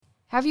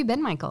How have you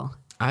been, Michael?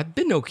 I've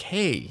been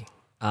okay.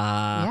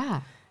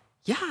 Yeah.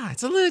 Yeah,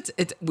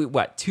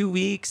 what, 2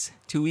 weeks?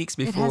 2 weeks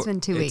It before has been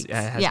 2 weeks. it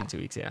has Yeah. been 2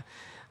 weeks. Yeah.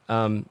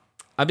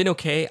 I've been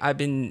okay. I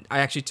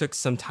actually took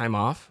some time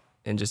off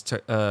and just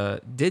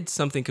did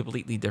something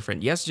completely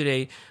different.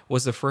 Yesterday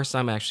was the first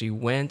time I actually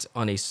went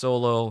on a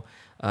solo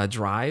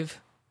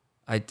drive.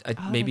 I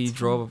Oh, maybe that's fun.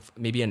 drove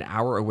maybe an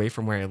hour away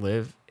from where I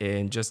live,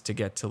 and just to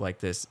get to like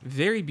this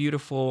very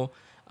beautiful,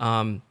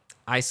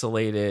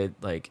 isolated,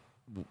 like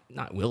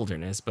not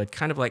wilderness, but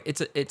kind of like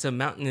it's a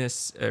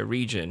mountainous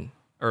region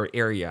or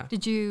area.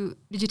 Did you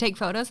take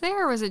photos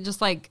there, or was it just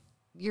like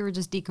you were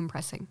just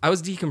decompressing? I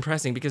was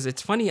decompressing because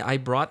it's funny. I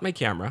brought my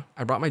camera.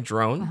 I brought my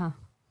drone.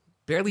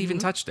 Barely even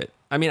touched it.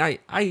 I mean,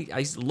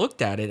 I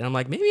looked at it and I'm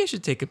like, maybe I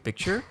should take a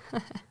picture.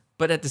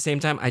 But at the same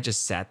time, I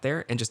just sat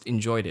there and just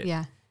enjoyed it.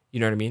 Yeah. You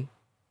know what I mean?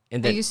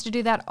 And I then, used to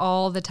do that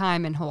all the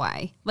time in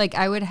Hawaii. Like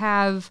I would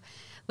have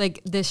like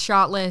this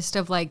shot list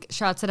of like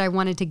shots that I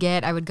wanted to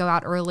get. I would go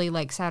out early,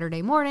 like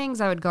Saturday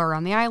mornings. I would go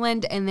around the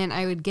island, and then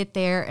I would get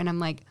there and I'm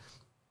like,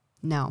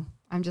 no,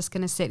 I'm just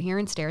going to sit here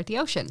and stare at the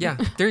ocean. yeah,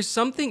 there's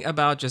something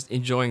about just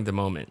enjoying the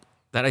moment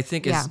that I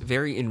think is Yeah.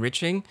 very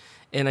enriching.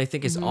 And I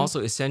think is also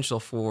essential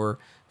for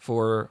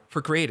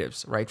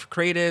creatives, right? For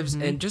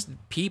creatives and just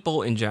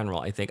people in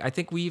general. I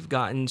think we've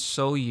gotten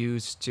so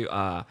used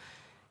to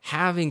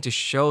having to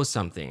show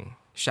something,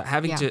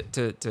 having Yeah.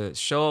 to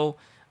show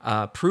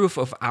proof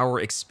of our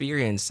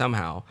experience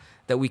somehow,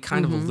 that we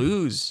kind of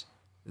lose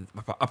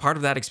a part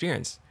of that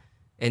experience.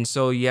 And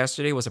so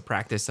yesterday was a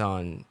practice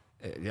on.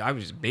 I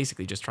was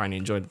basically just trying to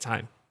enjoy the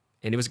time,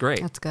 and it was great.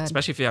 That's good.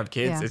 Especially if you have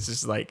kids. Yeah. It's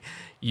just like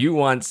you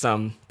want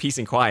some peace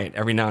and quiet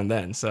every now and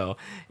then. So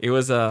it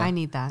was. I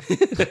need that.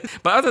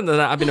 But other than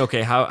that, I've been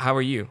okay. How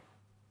are you?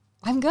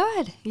 I'm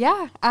good.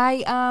 Yeah.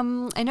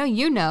 I know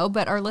you know,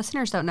 but our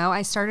listeners don't know.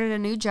 I started a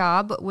new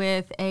job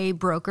with a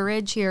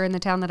brokerage here in the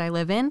town that I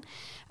live in.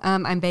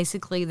 I'm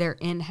basically their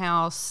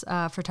in-house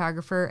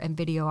photographer and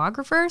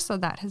videographer, so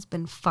that has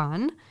been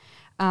fun.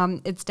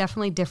 It's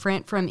definitely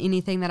different from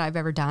anything that I've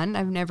ever done.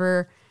 I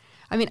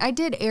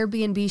did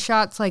Airbnb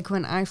shots like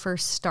when I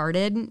first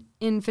started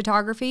in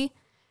photography.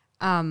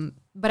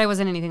 But I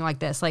wasn't anything like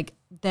this. Like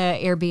the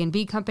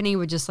Airbnb company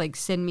would just like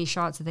send me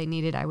shots that they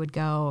needed. I would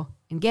go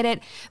and get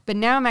it. But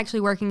now I'm actually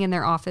working in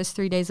their office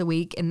 3 days a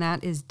week, and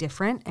that is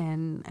different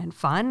and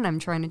fun. I'm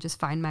trying to just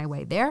find my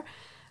way there.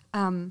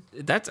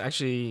 That's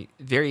actually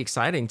very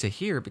exciting to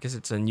hear because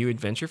it's a new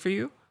adventure for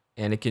you,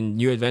 and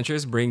new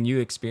adventures bring new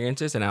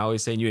experiences. And I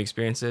always say new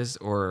experiences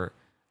or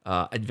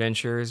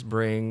adventures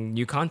bring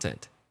new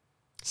content.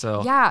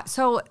 So Yeah,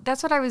 so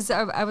that's what I was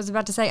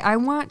about to say. I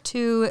want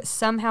to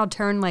somehow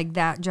turn like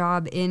that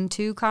job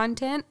into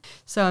content.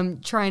 So I'm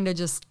trying to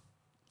just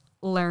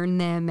learn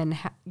them and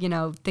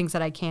things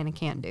that I can and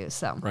can't do.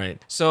 So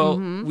right.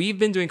 So we've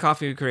been doing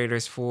Coffee with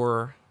Creators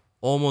for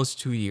almost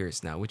 2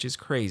 years now, which is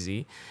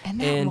crazy. Isn't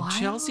that And wild?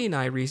 Chelsea and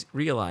I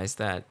realized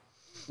that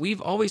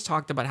we've always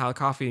talked about how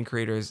Coffee and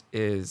Creators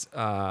is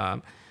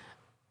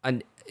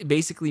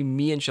basically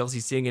me and Chelsea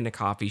sitting in a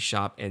coffee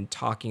shop and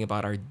talking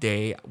about our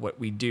day, what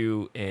we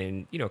do,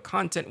 and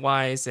content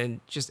wise,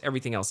 and just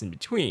everything else in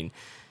between.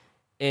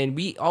 And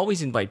we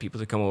always invite people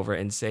to come over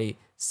and say,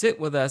 sit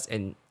with us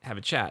and have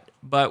a chat,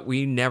 but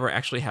we never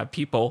actually have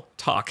people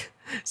talk.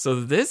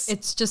 So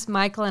it's just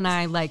Michael and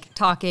I like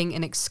talking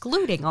and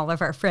excluding all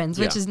of our friends,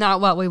 which Yeah. is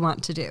not what we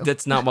want to do.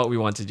 that's not what we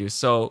want to do.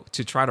 So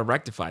to try to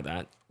rectify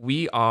that,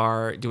 we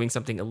are doing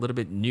something a little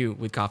bit new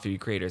with Coffee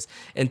with Creators.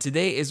 And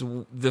today is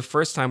the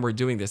first time we're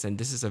doing this. And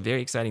this is a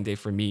very exciting day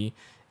for me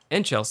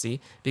and Chelsea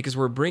because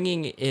we're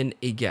bringing in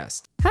a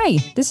guest. Hi,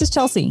 this is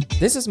Chelsea.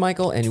 This is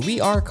Michael, and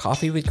we are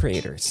Coffee with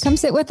Creators. Come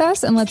sit with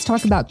us and let's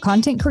talk about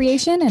content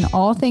creation and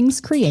all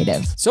things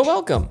creative. So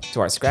welcome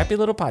to our scrappy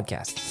little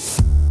podcast.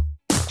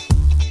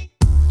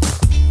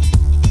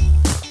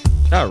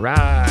 All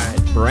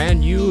right, brand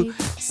new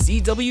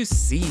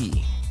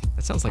CWC.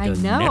 That sounds like I a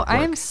know. network.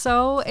 I am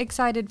so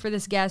excited for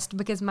this guest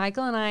because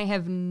Michael and I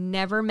have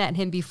never met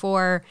him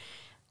before.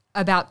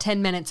 About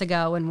 10 minutes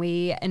ago when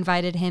we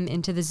invited him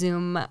into the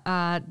Zoom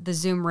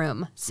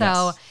room. So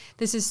Yes.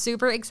 This is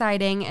super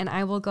exciting, and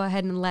I will go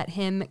ahead and let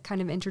him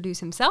kind of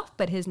introduce himself,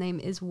 but his name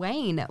is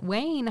Wayne.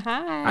 Wayne,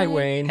 hi. Hi,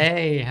 Wayne.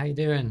 Hey, how you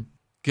doing?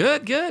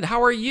 Good.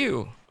 How are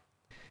you?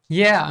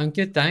 Yeah, I'm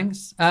good,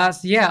 thanks.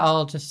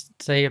 I'll just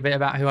say a bit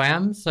about who I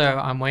am. So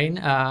I'm Wayne,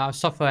 I'm a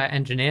software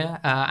engineer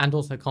and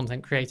also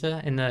content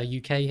creator in the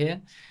UK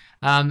here.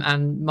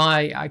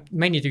 I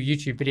mainly do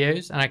YouTube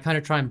videos, and I kind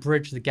of try and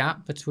bridge the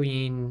gap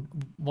between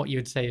what you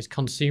would say is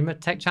consumer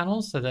tech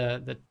channels, so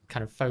the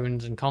kind of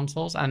phones and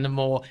consoles, and the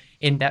more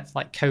in-depth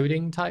like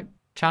coding type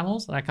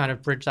channels. And I kind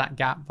of bridge that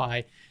gap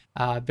by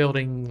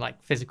building like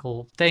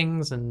physical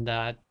things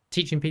and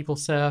teaching people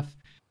surf.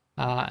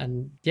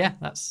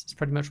 That's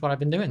pretty much what I've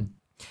been doing.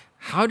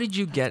 How did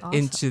you get awesome.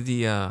 into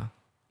the?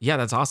 Yeah,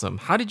 that's awesome.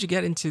 How did you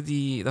get into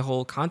the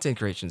whole content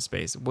creation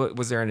space?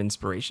 Was there an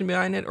inspiration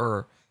behind it,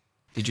 or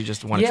did you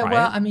just want to try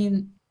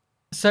it?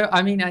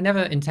 I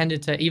never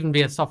intended to even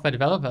be a software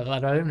developer,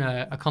 let alone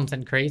a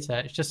content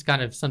creator. It's just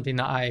kind of something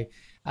that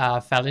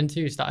fell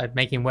into. Started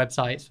making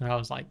websites when I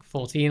was like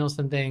 14 or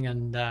something,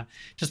 and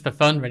just for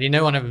fun, really.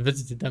 No one ever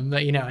visited them,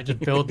 but I just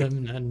build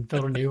them and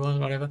build a new one,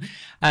 whatever.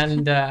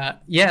 And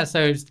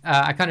so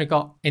I kind of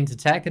got into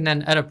tech, and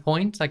then at a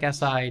point, I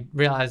guess I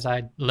realized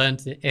I'd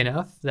learned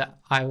enough that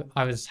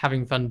I was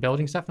having fun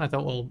building stuff, and I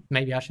thought, well,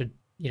 maybe I should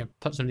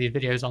put some of these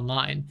videos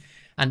online.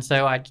 And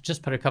so I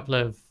just put a couple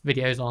of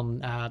videos on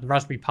the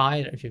Raspberry Pi.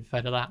 I don't know if you've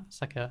heard of that.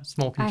 It's like a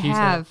small computer.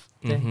 I have.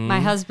 Thing.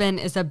 My husband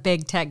is a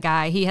big tech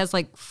guy. He has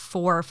like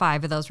 4 or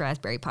 5 of those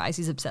Raspberry Pis.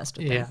 He's obsessed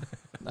with them.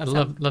 Yeah, I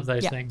love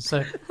those things.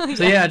 So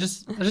I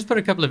just put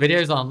a couple of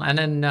videos on, and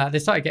then they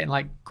started getting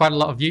like quite a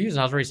lot of views, and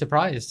I was really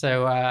surprised.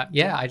 So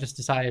I just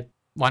decided,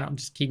 why not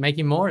just keep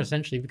making more,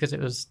 essentially, because it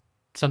was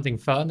something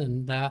fun.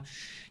 And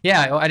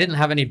I didn't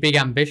have any big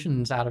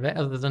ambitions out of it,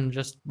 other than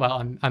just,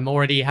 well, I'm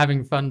already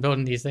having fun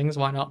building these things.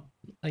 Why not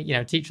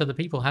teach other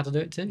people how to do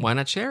it too? Why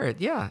not share it?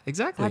 Yeah,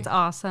 exactly. That's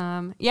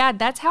awesome. Yeah,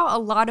 that's how a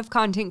lot of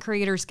content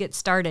creators get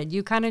started.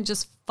 You kind of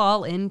just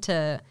fall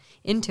into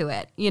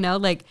it,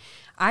 like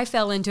I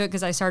fell into it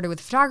because I started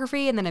with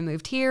photography, and then I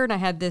moved here, and I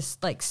had this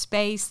like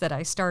space that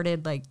I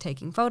started like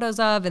taking photos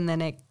of, and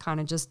then it kind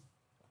of just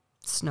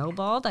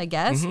snowballed, I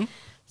guess.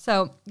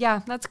 So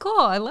yeah, that's cool.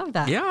 I love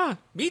that. Yeah,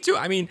 me too.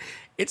 I mean,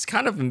 it's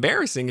kind of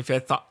embarrassing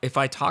if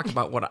I talk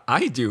about what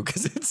I do,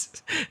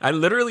 because I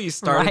literally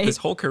started this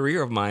whole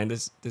career of mine,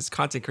 this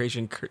content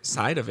creation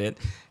side of it,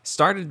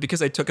 started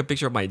because I took a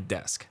picture of my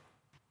desk.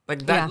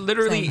 Like that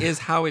literally is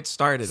how it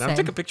started. I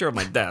took a picture of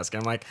my desk.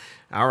 I'm like,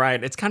 all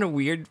right, it's kind of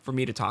weird for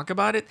me to talk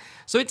about it.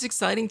 So it's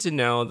exciting to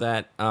know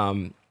that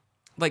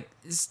like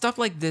stuff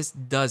like this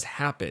does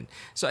happen.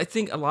 So I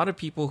think a lot of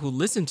people who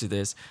listen to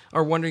this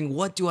are wondering,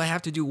 what do I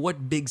have to do?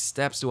 What big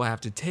steps do I have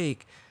to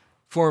take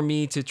for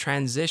me to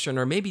transition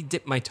or maybe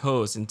dip my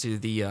toes into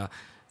the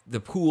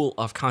pool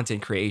of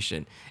content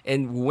creation?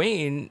 And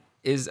Wayne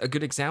is a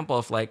good example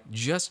of like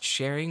just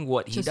sharing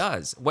what he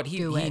does, what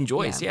he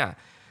enjoys. Yeah.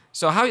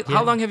 So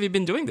how long have you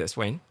been doing this,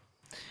 Wayne?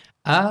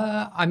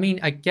 I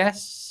mean, I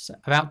guess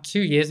about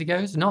 2 years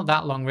ago, so not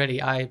that long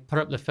really, I put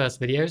up the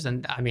first videos,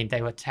 and I mean,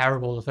 they were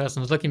terrible. The first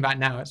ones, looking back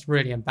now, it's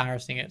really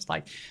embarrassing. It's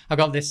like, I've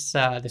got this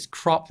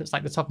crop that's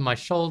like the top of my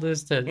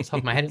shoulders to the top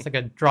of my head. It's like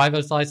a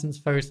driver's license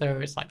photo.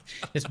 It's like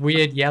this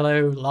weird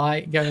yellow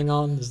light going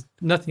on. There's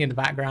nothing in the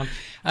background.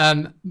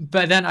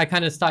 But then I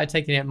kind of started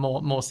taking it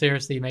more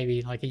seriously,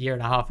 maybe like a year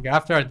and a half ago.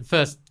 After the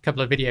first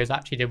couple of videos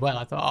actually did well,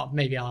 I thought, oh,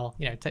 maybe I'll,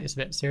 take this a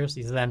bit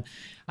seriously. So then,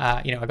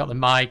 I got the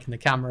mic and the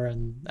camera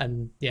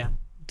and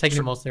taking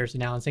it more seriously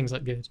now, and things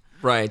look good.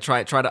 Right.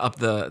 Try to up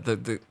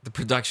the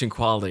production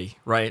quality,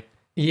 right?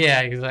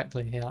 Yeah,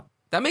 exactly. Yeah.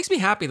 That makes me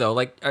happy though.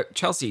 Like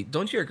Chelsea,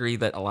 don't you agree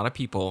that a lot of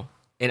people,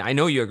 and I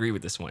know you agree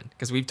with this one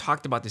because we've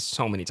talked about this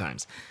so many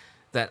times,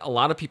 that a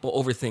lot of people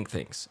overthink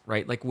things,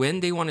 right? Like when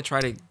they want to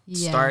try to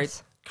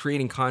start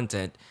creating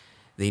content,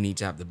 they need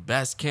to have the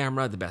best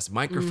camera, the best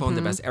microphone,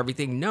 the best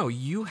everything. No,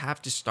 you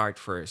have to start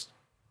first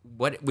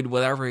with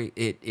whatever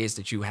it is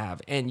that you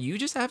have. And you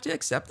just have to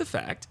accept the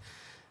fact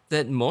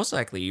that most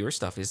likely your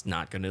stuff is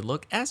not going to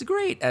look as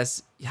great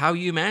as how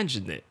you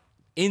imagined it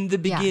in the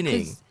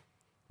beginning.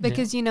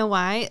 Because you know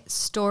why?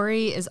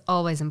 Story is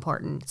always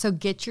important. So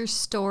get your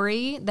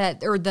story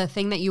or the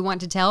thing that you want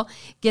to tell,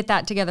 get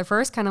that together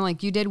first, kind of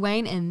like you did,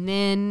 Wayne. And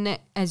then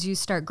as you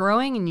start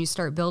growing and you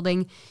start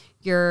building,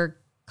 your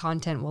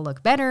content will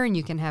look better, and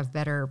you can have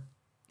better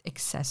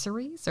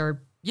accessories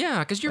or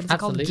because you're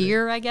called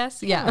gear, I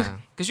guess. Yeah,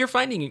 because you're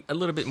finding a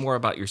little bit more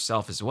about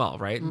yourself as well,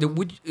 right?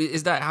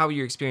 Is that how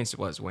your experience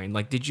was, Wayne?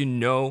 Like, did you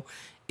know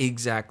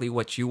exactly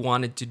what you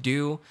wanted to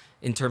do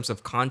in terms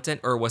of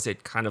content, or was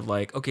it kind of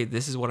like, okay,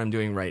 this is what I'm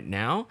doing right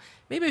now,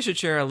 maybe I should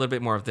share a little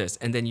bit more of this,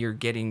 and then you're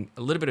getting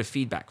a little bit of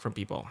feedback from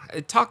people?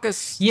 Talk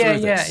us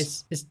through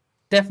this. It's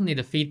definitely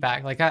the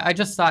feedback. Like I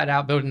just started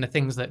out building the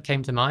things that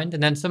came to mind,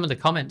 and then some of the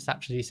comments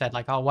actually said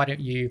like, oh, why don't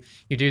you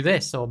do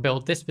this or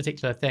build this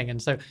particular thing?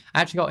 And so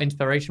I actually got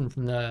inspiration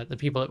from the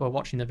people that were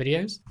watching the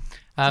videos.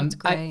 That's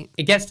great.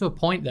 It gets to a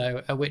point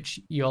though at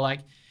which you're like,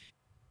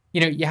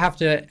 you have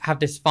to have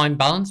this fine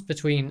balance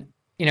between,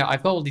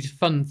 I've got all these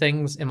fun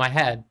things in my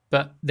head,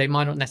 but they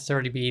might not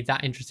necessarily be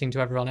that interesting to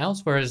everyone else.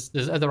 Whereas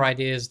there's other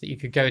ideas that you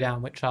could go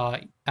down which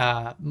are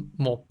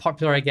more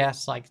popular, I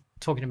guess, like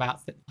talking about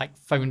like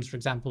phones, for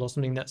example, or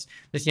something that's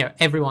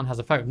everyone has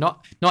a phone.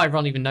 Not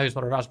everyone even knows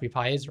what a Raspberry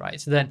Pi is,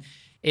 right? So then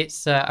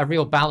it's a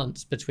real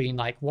balance between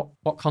like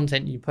what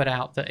content you put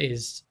out that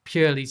is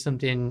purely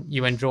something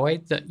you enjoy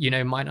that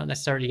might not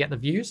necessarily get the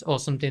views, or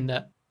something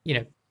that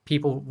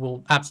people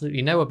will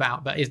absolutely know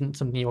about but isn't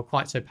something you're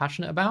quite so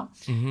passionate about.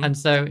 And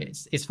so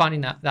it's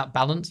finding that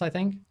balance, I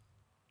think.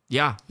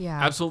 Yeah,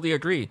 absolutely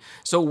agree.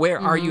 So where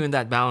are you in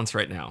that balance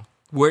right now?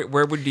 Where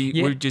would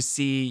you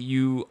see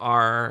you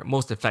are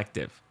most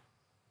effective?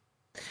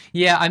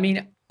 Yeah, I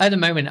mean, at the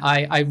moment,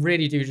 I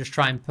really do just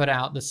try and put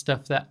out the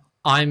stuff that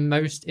I'm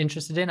most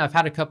interested in. I've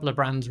had a couple of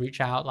brands reach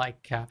out,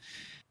 like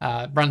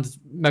brands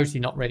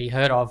mostly not really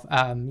heard of,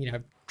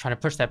 trying to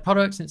push their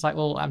products. And it's like,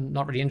 well, I'm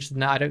not really interested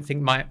in that. I don't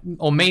think my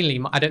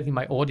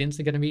audience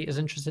are going to be as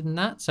interested in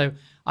that. So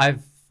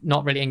I've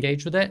not really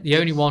engaged with it. The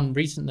only one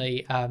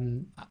recently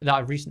that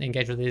I've recently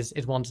engaged with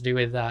is one to do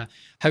with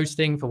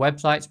hosting for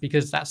websites,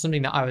 because that's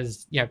something that I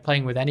was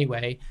playing with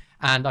anyway,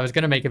 and I was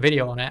going to make a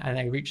video on it, and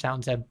they reached out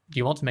and said, "Do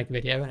you want to make a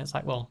video?" And it's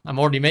like, well, I'm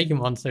already making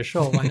one, so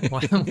sure, why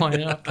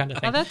not, kind of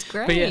thing. Oh, that's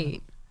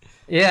great.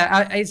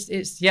 But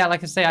it's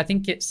like I say, I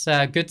think it's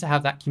good to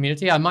have that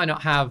community. I might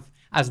not have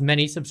as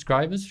many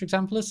subscribers, for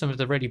example, as some of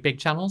the really big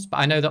channels, but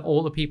I know that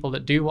all the people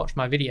that do watch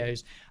my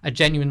videos are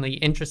genuinely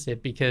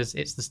interested, because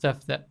it's the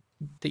stuff that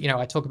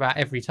I talk about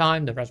every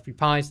time, the Raspberry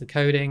Pis, the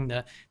coding,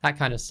 that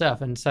kind of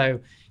stuff. And so,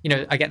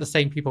 I get the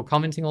same people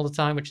commenting all the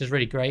time, which is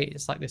really great.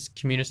 It's like this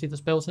community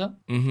that's built up.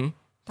 Mm-hmm.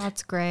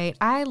 That's great.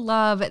 I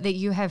love that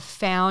you have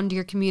found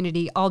your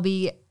community,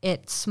 albeit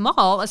it's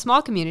small, a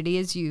small community,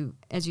 as you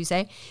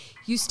say.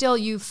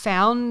 You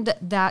found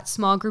that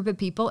small group of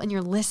people and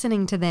you're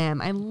listening to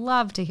them. I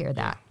love to hear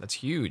that. That's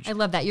huge. I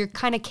love that. You're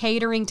kind of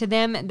catering to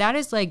them. That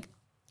is like,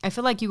 I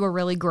feel like you will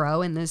really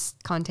grow in this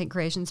content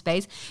creation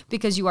space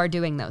because you are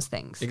doing those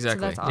things.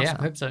 Exactly. So that's awesome. Yeah,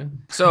 I hope so.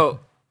 So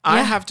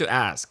I have to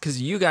ask, because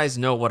you guys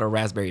know what a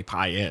Raspberry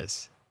Pi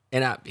is.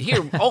 And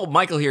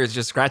Michael here is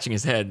just scratching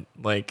his head.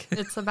 Like,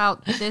 it's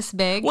about this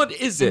big. What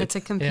is and it? It's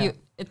a computer.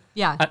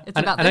 Yeah. It's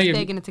about this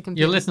big and it's a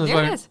computer. Your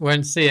listeners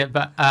won't see it,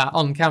 but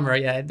on camera,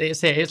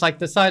 it's here. It's like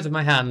the size of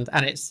my hand,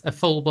 and it's a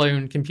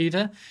full-blown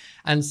computer.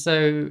 And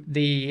so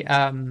the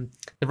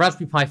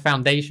Raspberry Pi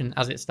Foundation,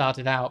 as it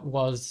started out,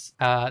 was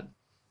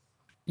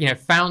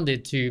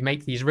founded to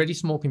make these really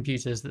small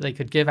computers that they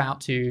could give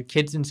out to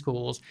kids in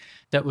schools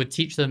that would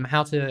teach them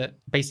how to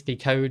basically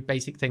code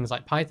basic things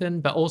like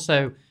Python, but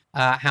also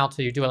how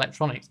to do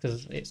electronics,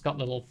 because it's got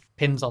little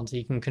pins on, so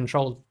you can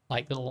control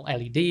like little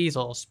LEDs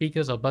or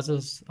speakers or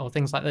buzzers or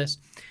things like this.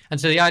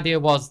 And so the idea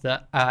was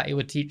that it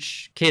would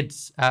teach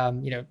kids,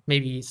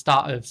 maybe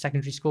start of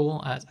secondary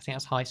school, I think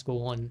that's high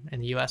school in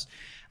the US,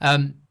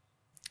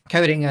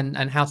 coding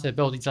and how to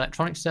build these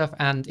electronic stuff.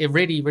 And it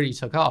really, really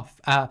took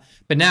off.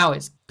 But now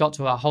it's got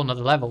to a whole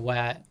nother level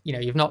where,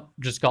 you've not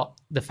just got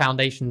the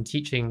foundation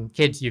teaching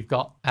kids, you've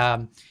got,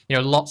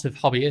 lots of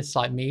hobbyists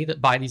like me that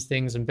buy these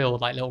things and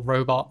build like little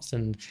robots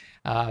and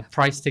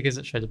price stickers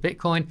that show the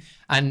Bitcoin.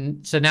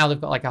 And so now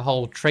they've got like a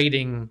whole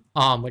trading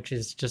arm, which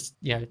is just,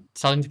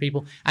 selling to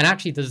people. And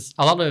actually there's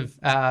a lot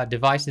of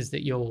devices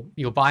that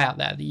you'll buy out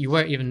there that you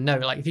won't even know.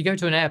 Like if you go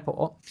to an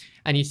airport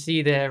and you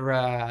see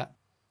their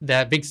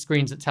big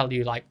screens that tell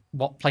you like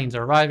what planes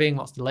are arriving,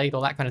 what's delayed,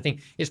 all that kind of thing.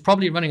 It's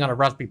probably running on a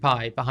Raspberry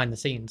Pi behind the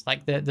scenes.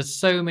 Like there's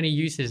so many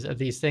uses of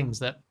these things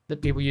that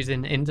people use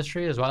in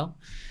industry as well.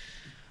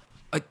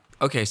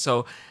 Okay,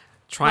 so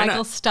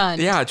Michael's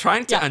stunned. Yeah,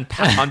 trying to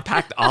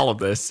unpack all of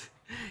this.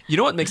 You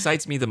know what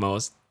excites me the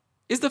most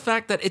is the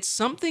fact that it's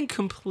something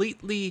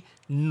completely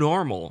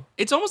normal.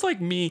 It's almost like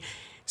me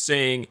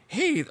saying,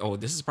 hey,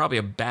 this is probably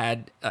a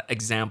bad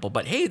example,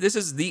 but hey, this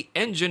is the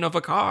engine of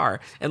a car,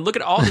 and look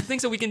at all the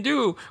things that we can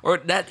do, or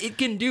that it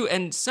can do.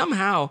 And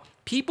somehow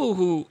people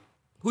who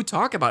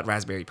talk about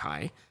Raspberry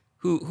Pi,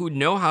 who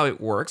know how it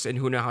works and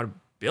who know how to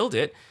build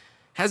it,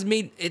 has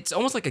made it's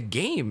almost like a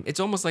game. It's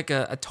almost like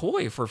a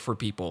toy for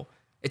people.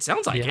 It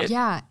sounds like it.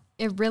 Yeah,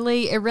 it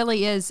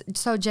really is.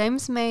 So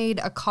James made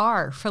a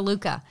car for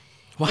Luca.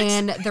 What?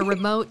 And the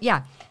remote,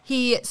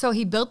 He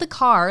built the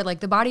car, like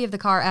the body of the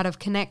car, out of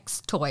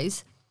K'NEX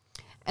toys.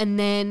 And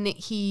then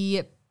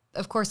he,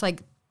 of course,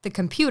 like the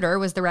computer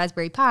was the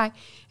Raspberry Pi,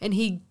 and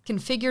he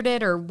configured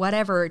it or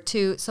whatever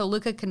so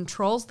Luca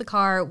controls the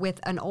car with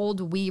an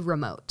old Wii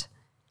remote.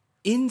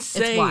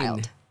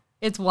 Insane.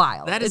 It's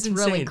wild. That is it's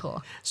insane. Really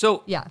cool.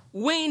 So, yeah.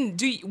 Wayne,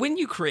 when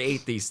you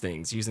create these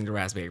things using the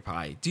Raspberry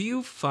Pi, do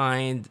you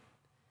find,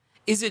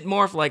 is it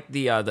more of like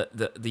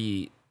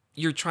the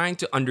you're trying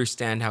to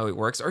understand how it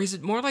works, or is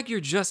it more like you're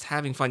just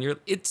having fun?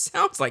 It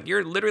sounds like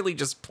you're literally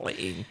just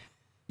playing.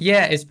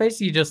 Yeah, it's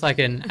basically just like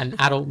an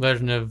adult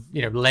version of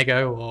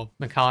Lego or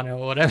Meccano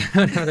or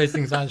whatever those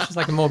things are. It's just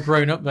like a more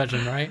grown-up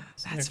version, right?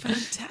 That's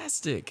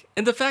fantastic.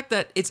 And the fact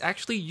that it's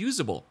actually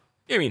usable.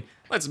 I mean,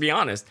 let's be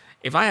honest.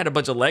 If I had a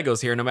bunch of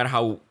Legos here, no matter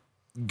how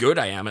good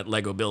I am at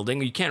Lego building,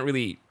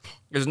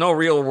 there's no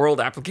real world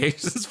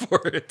applications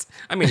for it.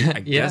 I mean, I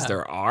guess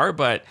there are,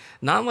 but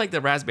not like the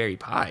Raspberry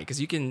Pi,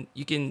 because you can,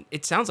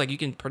 it sounds like you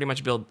can pretty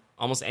much build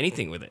almost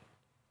anything with it.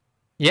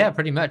 Yeah,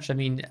 pretty much. I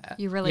mean,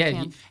 you really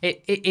can.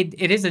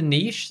 It is a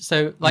niche.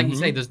 So like you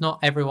say, there's not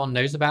everyone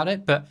knows about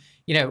it, but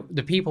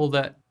the people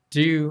that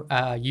do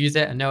use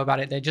it and know about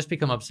it, they just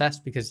become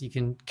obsessed because you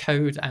can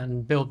code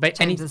and build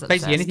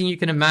basically anything you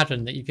can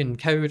imagine that you can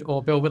code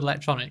or build with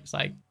electronics.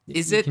 Like,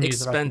 is it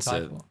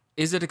expensive?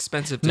 Is it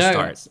expensive to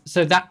start?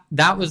 So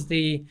that was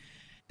the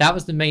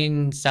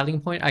main selling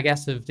point, I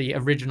guess, of the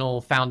original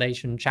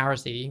foundation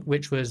charity,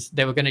 which was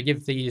they were going to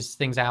give these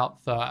things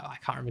out for, I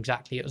can't remember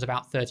exactly, it was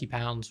about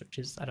 £30, which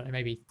is, I don't know,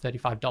 maybe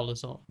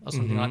 $35 or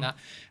something like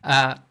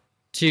that,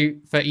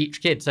 for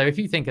each kid. So if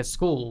you think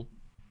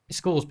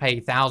schools pay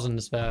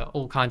thousands for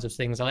all kinds of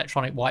things,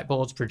 electronic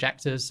whiteboards,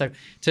 projectors. So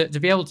to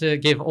be able to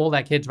give all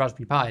their kids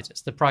Raspberry Pis,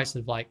 it's the price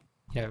of like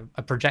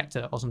a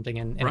projector or something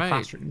in Right. a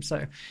classroom.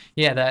 So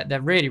yeah,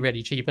 they're really,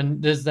 really cheap.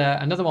 And there's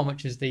another one,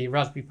 which is the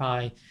Raspberry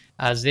Pi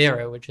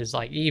Zero, which is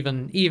like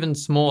even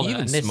smaller.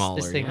 Even And this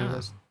smaller, thing yeah.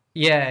 was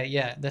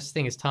this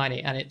thing is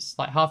tiny, and it's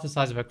like half the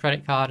size of a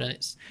credit card, and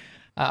it's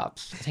I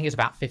think it's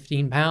about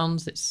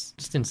 £15. It's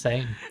just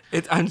insane.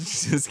 I'm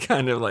just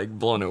kind of like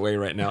blown away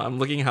right now. I'm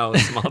looking how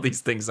small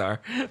these things are,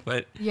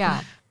 but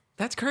Yeah.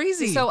 that's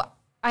crazy. So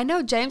I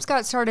know James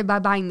got started by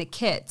buying the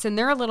kits, and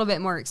they're a little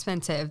bit more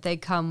expensive. They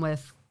come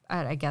with,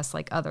 I guess,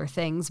 like other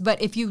things.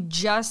 But if you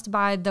just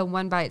buy the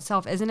one by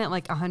itself, isn't it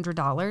like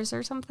 $100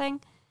 or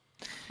something?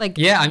 Like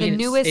Yeah, I the mean,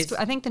 newest.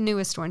 I think the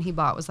newest one he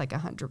bought was like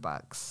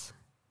 $100.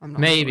 I'm not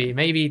Maybe sure.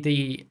 maybe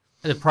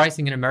the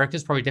pricing in America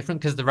is probably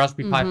different because the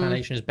Raspberry Pi Mm-hmm.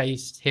 Foundation is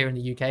based here in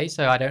the UK,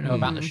 so I don't know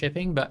about the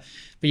shipping, but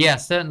yeah,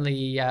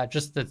 certainly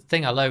just the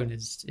thing alone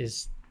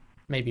is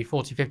maybe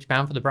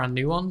 £40-50 for the brand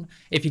new one.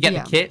 If you get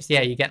Yeah. the kits,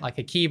 you get like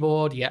a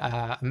keyboard, you get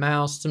a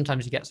mouse,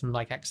 sometimes you get some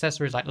like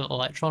accessories like little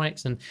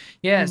electronics, and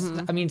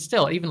I mean,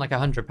 still even like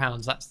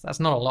 £100, that's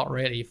not a lot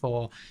really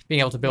for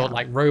being able to build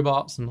like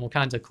robots and all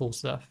kinds of cool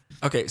stuff.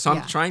 Okay, so I'm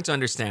Yeah. trying to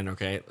understand.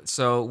 Okay,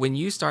 so when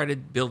you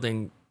started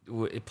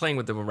playing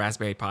with the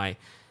Raspberry Pi,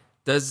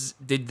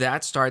 did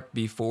that start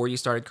before you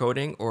started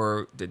coding,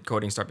 or did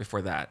coding start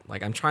before that?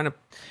 Like, I'm trying to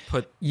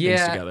put things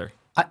Yeah. together.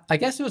 I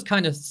guess it was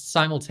kind of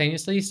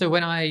simultaneously. So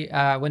when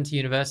I went to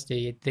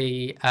university,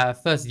 the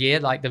first year,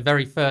 like the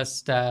very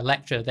first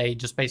lecture, they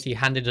just basically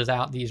handed us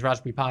out these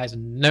Raspberry Pis,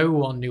 and no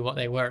one knew what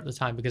they were at the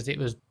time because it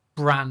was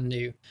brand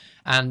new.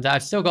 And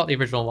I've still got the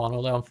original one,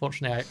 although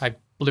unfortunately I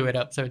blew it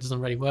up, so it doesn't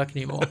really work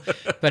anymore.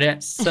 But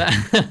it's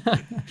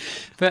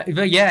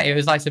but yeah, it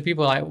was like, so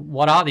people were like,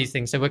 what are these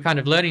things? So we're kind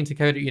of learning to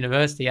code at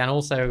university and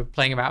also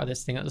playing about with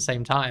this thing at the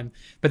same time.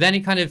 But then it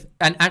kind of,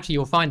 and actually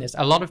you'll find this,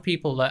 a lot of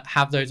people that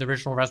have those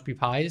original Raspberry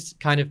Pis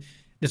kind of,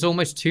 there's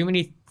almost too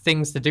many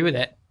things to do with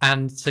it,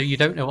 and so you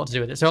don't know what to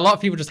do with it. So a lot of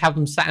people just have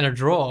them sat in a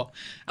drawer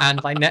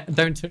and like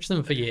don't touch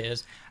them for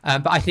years.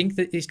 But I think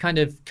that it's kind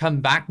of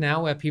come back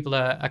now where people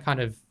are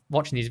kind of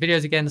watching these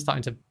videos again,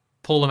 starting to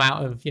pull them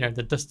out of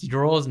the dusty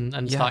drawers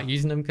and start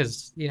using them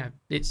because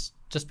it's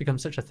just become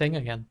such a thing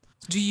again.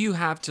 Do you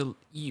have to?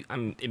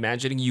 I'm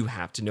imagining you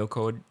have to know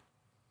code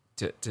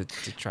to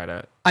try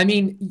to. I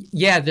mean,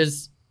 yeah,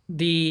 there's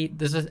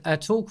a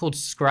tool called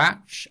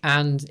Scratch,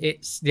 and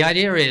the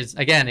idea is,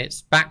 again,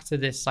 it's back to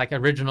this like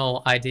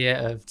original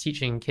idea of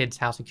teaching kids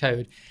how to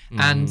code.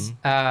 And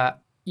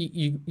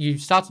you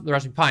start up the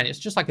Raspberry Pi, and it's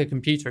just like a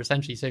computer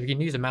essentially. So if you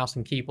can use a mouse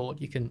and keyboard,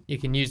 you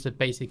can use the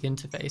basic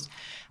interface.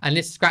 And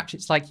this Scratch,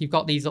 it's like you've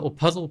got these little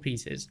puzzle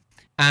pieces,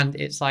 and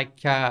it's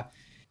like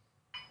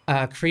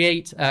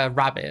create a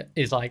rabbit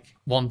is like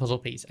one puzzle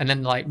piece, and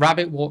then like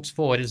rabbit walks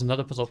forward is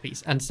another puzzle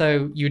piece. And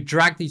so you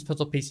drag these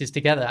puzzle pieces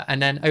together,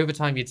 and then over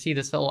time you'd see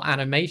this little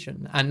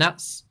animation. And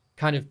that's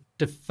kind of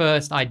the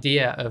first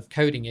idea of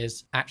coding,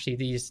 is actually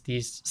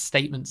these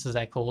statements, as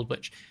they're called,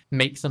 which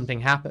make something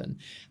happen.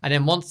 And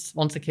then once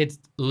a kid's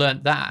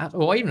learned that,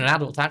 or even an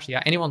adult, actually,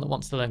 anyone that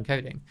wants to learn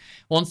coding,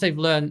 once they've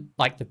learned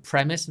like the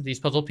premise of these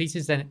puzzle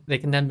pieces, then they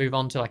can then move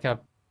on to like a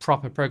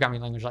proper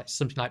programming language, like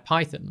something like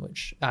Python,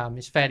 which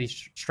is fairly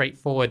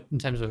straightforward in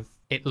terms of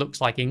it looks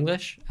like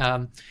English.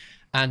 And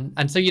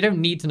so you don't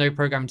need to know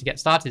programming to get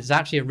started. It's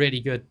actually a really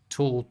good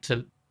tool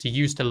to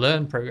use to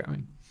learn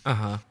programming.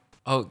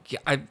 Oh,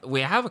 yeah,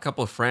 we have a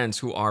couple of friends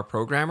who are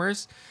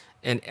programmers,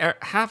 and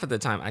half of the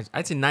time,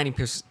 I'd say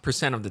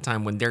 90% of the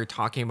time, when they're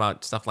talking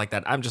about stuff like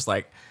that, I'm just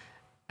like,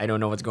 I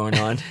don't know what's going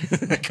on.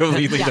 I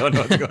completely don't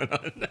know what's going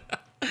on.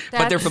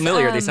 But they're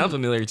familiar. They sound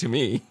familiar to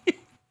me.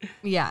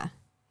 Yeah.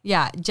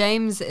 Yeah.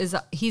 James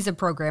he's a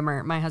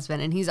programmer, my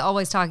husband, and he's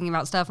always talking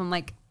about stuff. I'm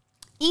like,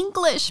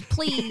 English,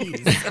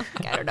 please.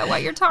 Like, I don't know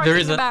what you're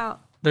talking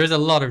about. There is a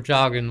lot of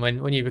jargon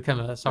when you become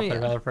a software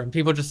developer, and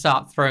people just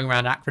start throwing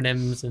around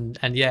acronyms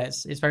and yeah,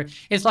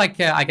 it's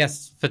like I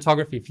guess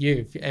photography for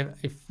you.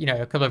 If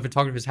a couple of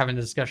photographers having a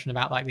discussion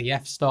about like the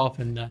f-stop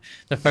and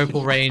the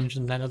focal range,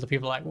 and then other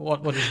people are like,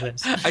 what is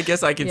this? I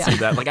guess I can see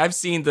that. Like, I've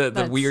seen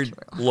the weird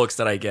true. looks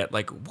that I get.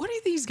 Like, what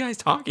are these guys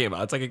talking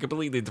about? It's like a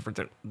completely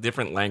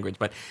different language,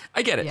 but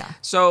I get it. Yeah.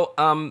 So,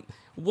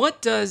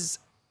 what does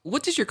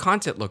your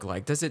content look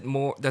like? Does it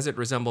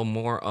resemble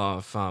more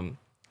of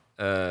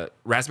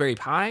Raspberry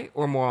Pi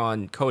or more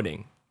on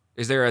coding?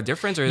 Is there a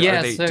difference, or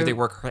do they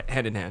work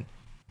hand in hand?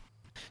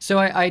 So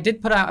I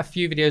did put out a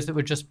few videos that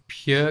were just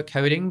pure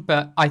coding,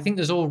 but I think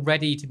there's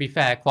already, to be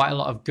fair, quite a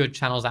lot of good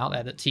channels out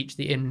there that teach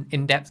the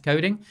in-depth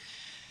coding.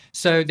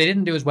 So they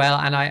didn't do as well,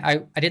 and I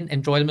didn't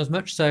enjoy them as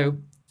much. So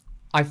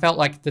I felt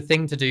like the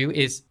thing to do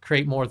is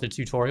create more of the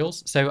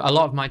tutorials. So a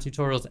lot of my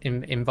tutorials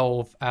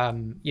involve,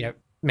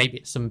 maybe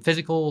it's some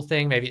physical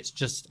thing, maybe it's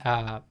just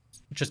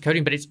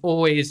coding, but it's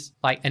always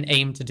like an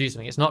aim to do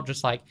something. It's not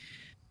just like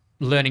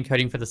learning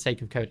coding for the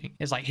sake of coding.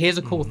 It's like, here's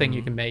a cool thing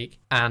you can make,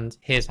 and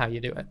here's how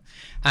you do it.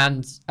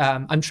 And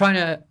I'm trying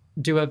to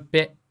do a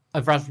bit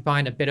of Raspberry Pi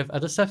and a bit of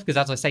other stuff, because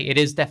as I say, it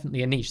is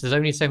definitely a niche. There's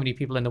only so many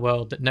people in the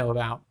world that know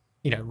about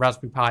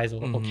Raspberry Pis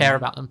or care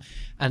about them.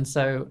 And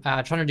so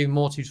trying to do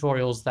more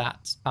tutorials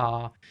that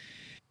are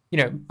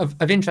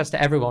of interest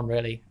to everyone,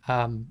 really,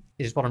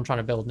 is what I'm trying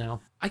to build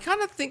now. I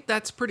kind of think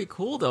that's pretty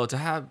cool though to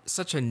have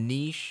such a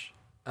niche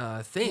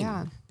thing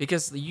Yeah.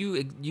 because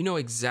you know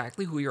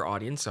exactly who your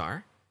audience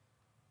are,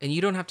 and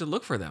you don't have to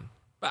look for them.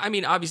 But I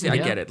mean, obviously, I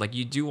Yeah. get it. Like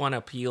you do want to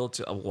appeal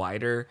to a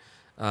wider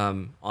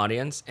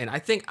audience, and I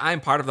think I'm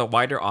part of the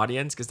wider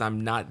audience because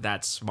I'm not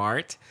that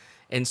smart.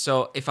 And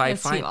so if I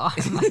Yes, you find are.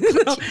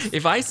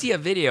 if I see a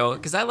video,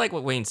 because I like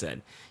what Wayne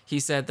said, he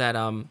said that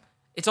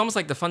it's almost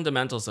like the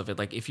fundamentals of it.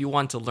 Like if you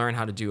want to learn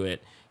how to do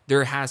it,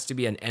 there has to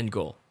be an end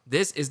goal.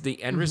 This is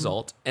the end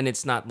result, and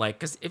it's not like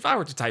because if I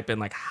were to type in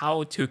like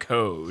how to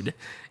code,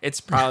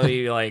 it's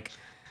probably like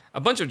a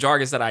bunch of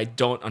jargons that I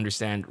don't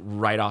understand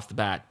right off the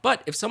bat.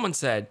 But if someone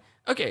said,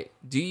 "Okay,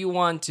 do you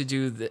want to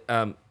do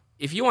the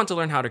if you want to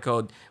learn how to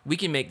code, we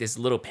can make this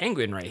little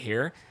penguin right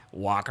here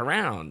walk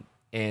around."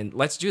 And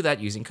let's do that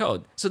using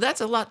code. So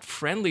that's a lot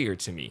friendlier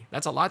to me.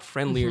 That's a lot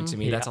friendlier to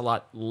me. That's a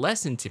lot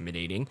less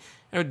intimidating.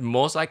 I would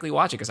most likely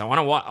watch it because I want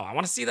to. I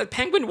want to see that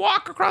penguin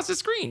walk across the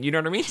screen. You know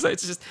what I mean? So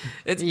it's just,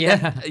 it's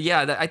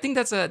I think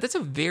that's a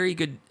very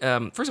good.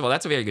 First of all,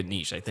 that's a very good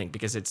niche. I think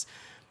because it's.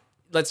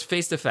 Let's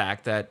face the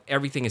fact that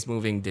everything is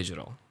moving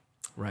digital,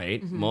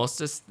 right? Most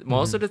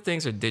of the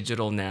things are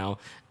digital now.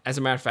 As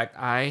a matter of fact,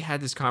 I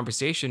had this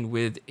conversation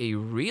with a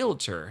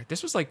realtor.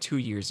 This was like 2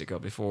 years ago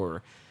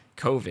before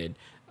COVID.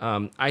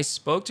 I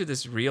spoke to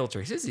this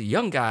realtor. He's a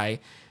young guy,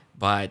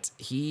 but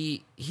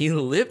he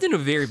lived in a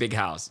very big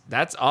house.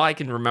 That's all I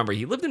can remember.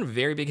 He lived in a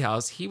very big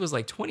house. He was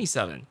like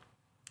 27.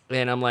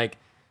 And I'm like,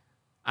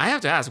 I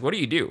have to ask, what do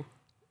you do?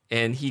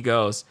 And he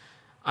goes,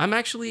 I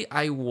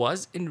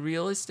was in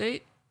real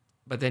estate,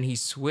 but then he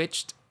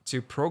switched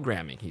to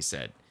programming, he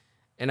said.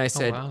 And I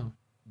said, Wow.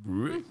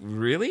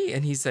 Really?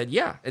 And he said,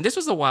 yeah. And this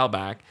was a while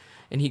back.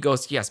 And he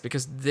goes, yes,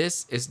 because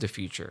this is the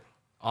future.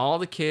 All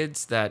the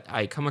kids that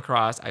I come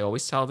across, I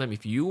always tell them,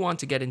 if you want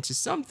to get into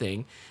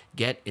something,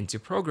 get into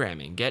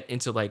programming, get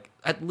into like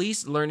at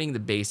least learning the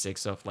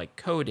basics of like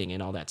coding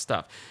and all that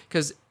stuff.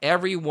 Because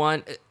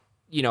everyone,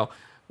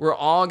 we're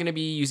all going to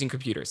be using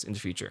computers in the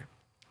future.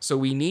 So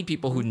we need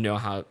people who know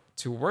how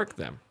to work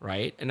them,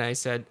 right? And I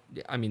said,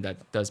 I mean,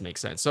 that does make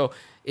sense. So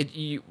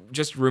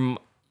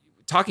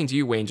talking to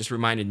you, Wayne, just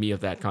reminded me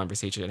of that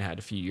conversation I had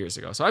a few years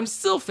ago. So I'm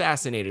still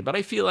fascinated, but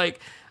I feel like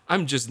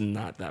I'm just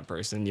not that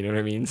person. You know what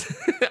I mean?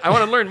 I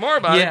want to learn more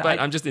about it, but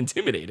I'm just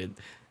intimidated.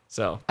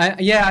 So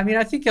I mean,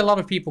 I think a lot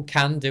of people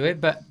can do it,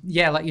 but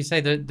yeah, like you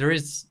say, there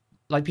is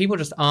like people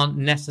just aren't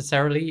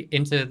necessarily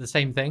into the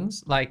same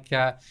things. Like,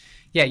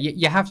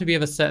 you have to be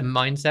of a certain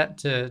mindset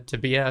to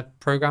be a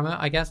programmer,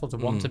 I guess, or to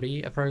want to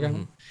be a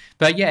programmer.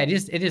 But yeah, it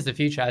is the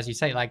future, as you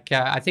say. Like,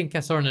 I think I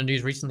saw in the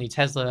news recently,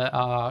 Tesla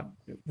are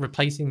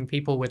replacing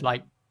people with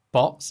like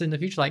bots in the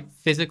future, like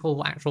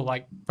physical, actual,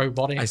 like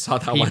robotic. I saw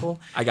that people. one.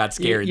 I got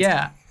scared.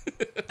 Yeah.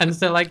 And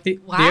so like the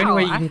only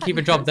way you can keep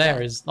a job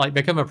there is like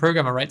become a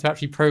programmer, right? To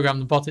actually program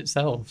the bot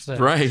itself. So.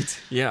 Right.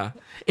 Yeah.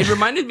 It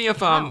reminded me of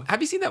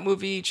have you seen that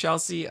movie,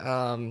 Chelsea?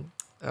 What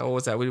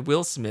was that? With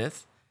Will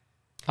Smith?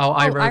 Oh,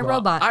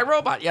 iRobot.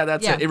 iRobot. Yeah,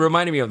 that's Yeah. it. It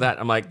reminded me of that.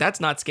 I'm like, that's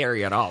not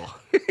scary at all.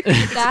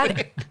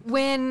 That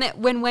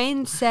when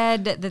Wayne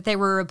said that they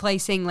were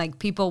replacing like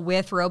people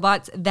with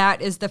robots,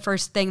 that is the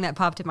first thing that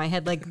popped in my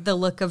head, like the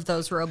look of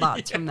those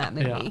robots from that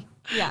movie.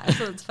 Yeah,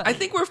 so it's funny. I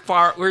think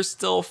we're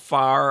still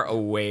far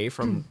away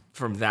from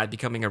that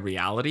becoming a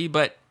reality,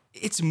 but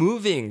it's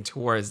moving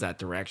towards that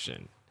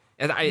direction.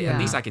 And at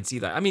least I can see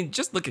that. I mean,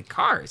 just look at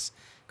cars.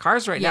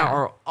 Cars right now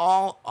are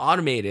all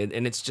automated,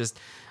 and it's just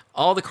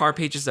all the car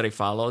pages that I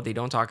follow, they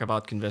don't talk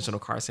about conventional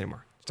cars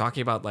anymore. They're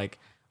talking about like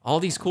all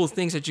these cool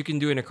things that you can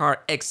do in a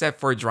car except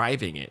for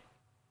driving it.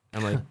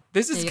 I'm like,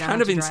 this is you don't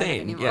kind have of to drive it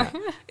insane. anymore.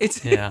 Yeah.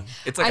 It's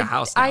it's like I, a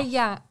house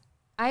now.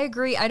 I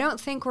agree. I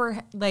don't think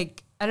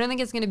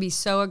it's going to be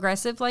so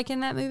aggressive like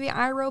in that movie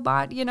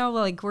iRobot,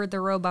 like where the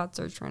robots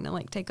are trying to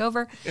like take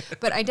over.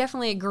 But I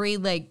definitely agree,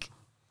 like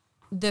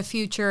the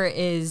future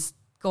is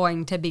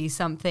going to be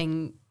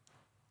something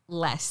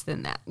less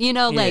than that.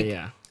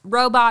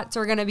 Robots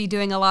are going to be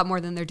doing a lot more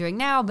than they're doing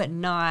now, but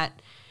not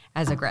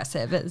as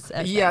aggressive as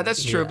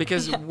that's true.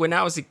 Because when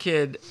I was a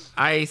kid,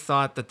 I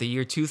thought that by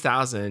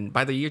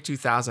the year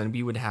 2000,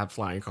 we would have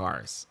flying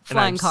cars.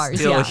 Flying and cars,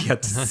 still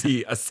yet to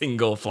see a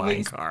single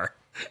flying car.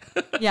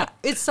 Yeah,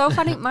 it's so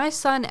funny. My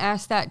son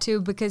asked that too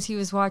because he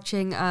was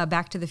watching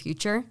Back to the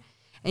Future,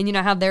 and you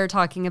know how they're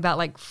talking about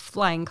like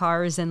flying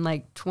cars in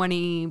like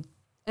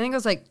I think it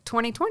was like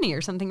 2020 or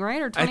something, right?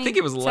 Or 2017 I think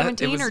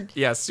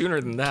it was sooner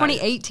than that.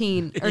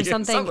 2018 or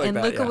something. like And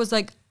that, Luca was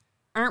like,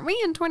 aren't we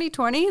in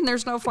 2020 and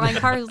there's no flying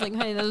cars? Like,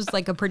 hey, that was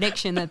like a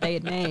prediction that they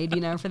had made,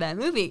 for that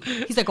movie.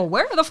 He's like, well,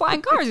 where are the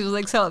flying cars? He was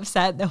like so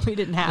upset that we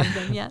didn't have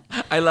them yet.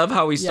 I love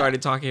how we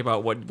started talking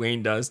about what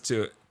Wayne does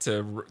to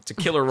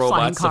killer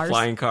robots to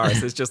flying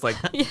cars. It's just like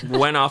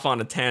went off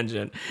on a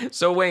tangent.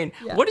 So Wayne,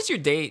 what does your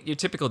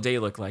typical day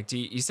look like?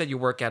 You said you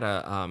work at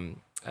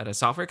a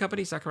software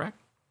company, is that correct?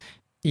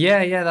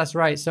 Yeah, that's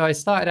right. So I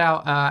started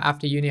out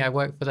after uni. I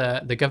worked for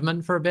the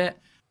government for a bit.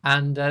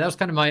 And that was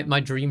kind of my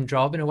dream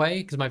job in a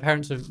way, because my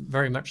parents are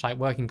very much like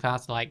working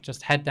class, like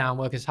just head down,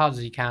 work as hard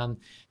as you can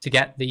to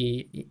get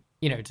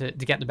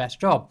to get the best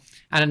job.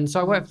 And so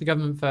I worked for the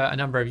government for a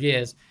number of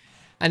years.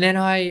 And then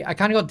I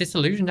kind of got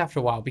disillusioned after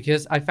a while,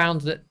 because I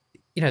found that,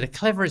 the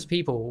cleverest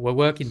people were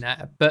working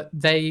there, but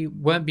they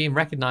weren't being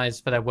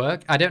recognized for their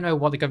work. I don't know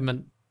what the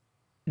government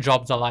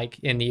jobs are like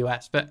in the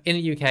US, but in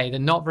the UK, they're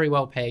not very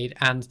well paid.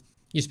 And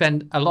you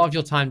spend a lot of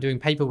your time doing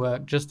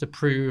paperwork just to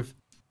prove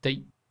that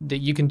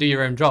you can do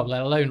your own job,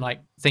 let alone like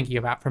thinking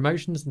about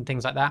promotions and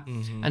things like that.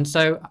 Mm-hmm. And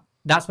so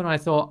that's when I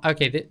thought,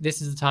 okay,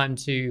 this is the time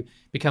to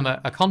become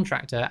a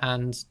contractor.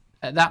 And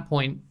at that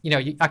point,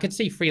 I could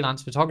see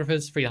freelance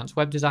photographers, freelance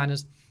web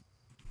designers.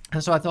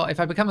 And so I thought, if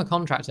I become a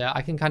contractor,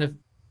 I can kind of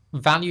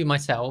value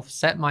myself,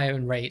 set my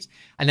own rate,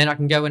 and then I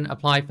can go and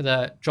apply for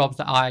the jobs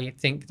that I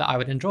think that I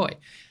would enjoy.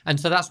 And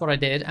so that's what I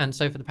did. And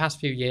so for the past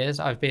few years,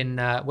 I've been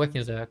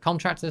working as a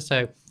contractor.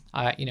 So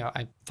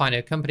I find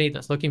a company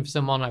that's looking for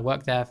someone. I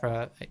work there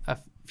for a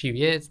few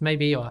years,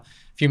 maybe, or a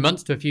few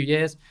months to a few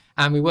years,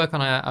 and we work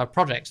on a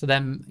project. So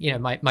then,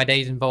 my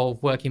days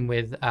involve working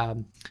with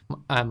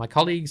my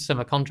colleagues. Some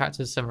are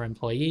contractors, some are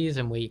employees,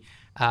 and we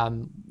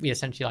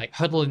essentially like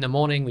huddle in the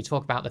morning. We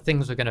talk about the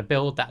things we're going to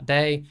build that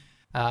day,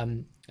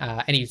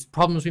 any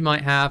problems we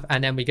might have,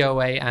 and then we go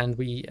away and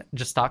we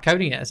just start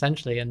coding it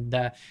essentially.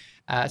 And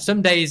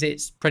some days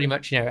it's pretty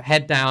much,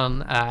 head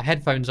down,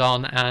 headphones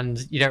on, and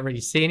you don't really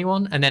see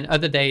anyone. And then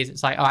other days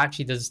it's like, oh,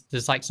 actually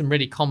there's like some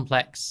really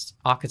complex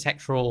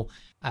architectural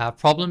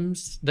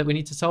problems that we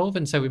need to solve.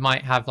 And so we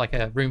might have like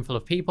a room full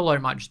of people, or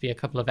it might just be a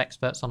couple of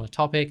experts on a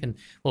topic, and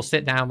we'll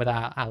sit down with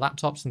our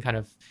laptops and kind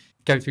of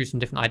go through some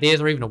different ideas,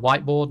 or even a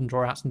whiteboard, and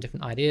draw out some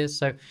different ideas.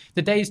 So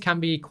the days can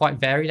be quite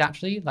varied,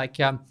 actually. Like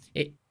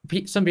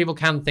some people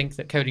can think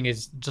that coding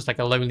is just like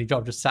a lonely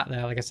job, just sat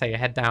there, like I say, a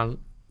head down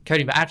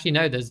coding, but actually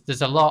no,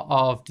 there's a lot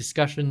of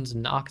discussions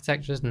and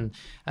architectures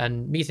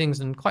and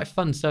meetings and quite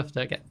fun stuff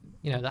that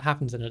that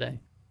happens in a day.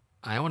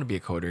 I want to be a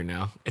coder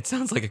now. It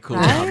sounds like a cool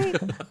Right?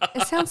 job.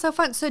 It sounds so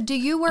fun. So do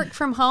you work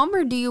from home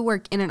or do you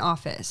work in an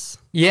office?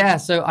 Yeah,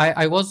 so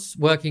I was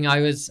working.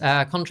 I was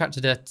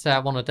contracted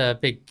at one of the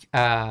big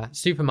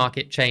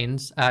supermarket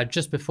chains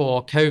just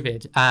before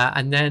COVID,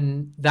 and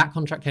then that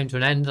contract came to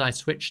an end, and I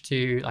switched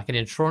to like an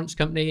insurance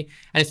company.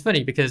 And it's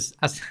funny because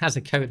as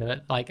a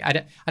coder, like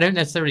I don't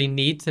necessarily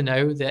need to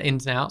know the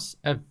ins and outs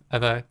of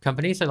a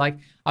company. So like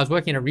I was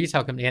working in a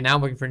retail company, and now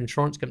I'm working for an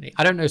insurance company.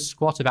 I don't know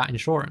squat about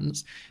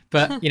insurance,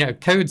 but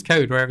code's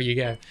code wherever you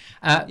go.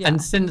 And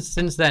since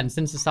then,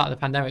 since the start of the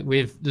pandemic,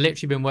 we've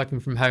literally been working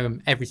from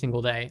home every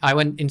single day.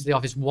 I went into the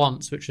office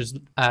once, which was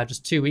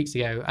just 2 weeks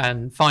ago,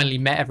 and finally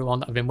met everyone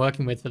that I've been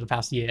working with for the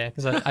past year,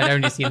 because I'd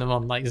only seen them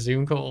on like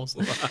Zoom calls.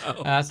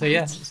 Wow. So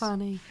yeah, That's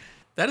funny.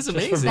 That is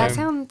amazing.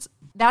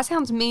 That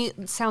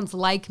sounds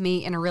like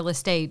me in a real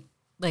estate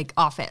like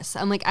office.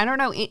 I'm like, I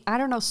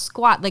don't know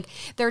squat. Like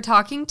they're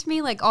talking to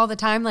me like all the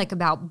time, like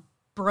about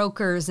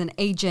brokers and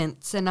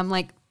agents, and I'm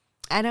like,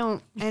 I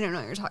don't know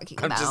what you're talking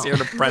about. I'm just here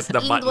to press the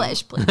button.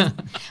 English, please.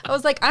 I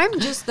was like, I'm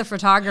just the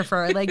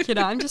photographer. Like,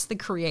 I'm just the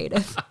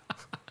creative.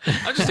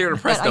 I'm just here to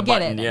press But the I get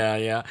button.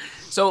 it. Yeah.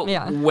 So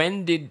Yeah.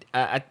 when did,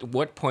 at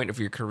what point of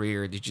your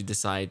career did you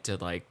decide to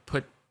like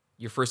put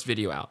your first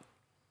video out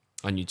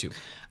on YouTube?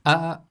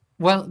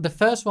 Well, the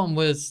first one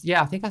was,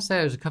 I think I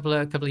said it was a couple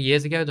of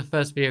years ago. The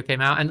first video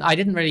came out, and I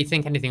didn't really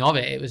think anything of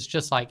it. It was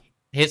just like,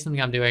 here's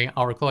something I'm doing.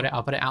 I'll record it.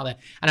 I'll put it out there.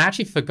 And I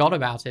actually forgot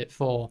about it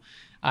for,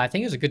 I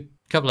think it was a good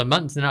couple of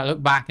months. And I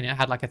looked back, and it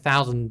had like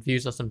 1,000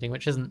 views or something,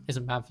 which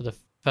isn't bad for the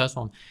first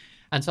one.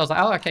 And so I was like,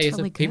 oh, okay, That's so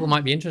really people good.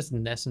 might be interested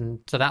in this. And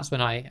so that's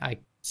when I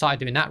started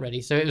doing that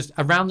ready. So it was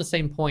around the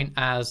same point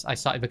as I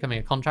started becoming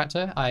a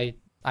contractor. I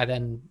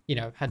then,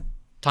 had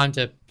time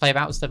to play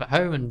about with stuff at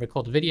home and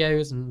record the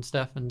videos and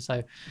stuff. And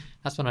so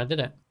that's when I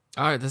did it.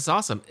 All right, that's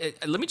awesome.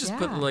 Let me just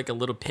put Yeah. like a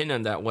little pin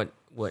on that. What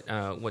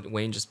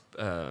Wayne just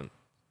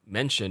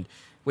mentioned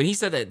when he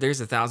said that there's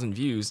 1,000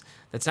 views.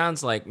 That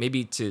sounds like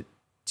maybe to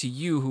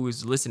you who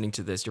is listening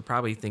to this, you're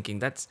probably thinking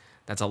that's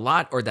a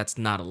lot or that's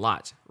not a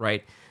lot,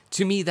 right?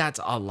 To me, that's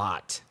a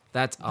lot.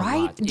 That's a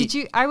Right? lot. Did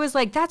you? I was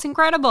like, that's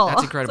incredible.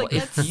 That's incredible. Like,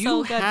 If that's you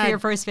so good had- for your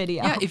first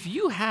video. Yeah, if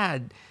you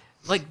had,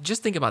 like,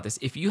 just think about this.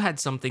 If you had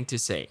something to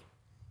say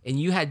and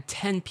you had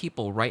 10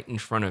 people right in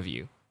front of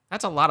you,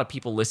 that's a lot of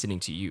people listening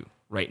to you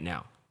right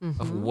now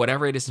of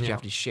whatever it is that you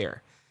have to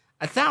share.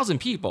 1,000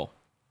 people,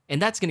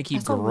 and that's going to keep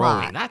That's a growing.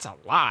 lot. That's a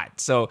lot.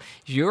 So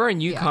if you're a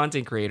new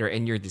content creator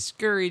and you're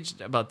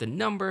discouraged about the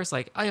numbers,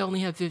 like, I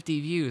only have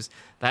 50 views,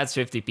 that's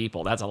 50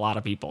 people. That's a lot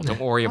of people. Don't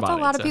worry That's about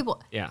it. a lot of So,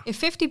 people. Yeah. If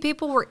 50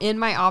 people were in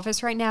my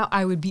office right now,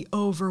 I would be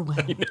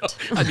overwhelmed.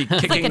 I'd be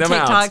kicking like a them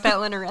TikTok out. that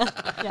went around.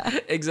 Yeah.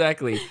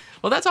 Exactly.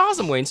 Well, that's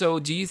awesome, Wayne. So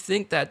do you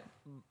think that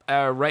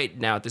right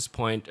now at this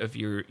point of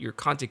your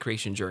content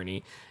creation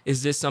journey,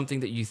 is this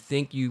something that you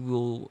think you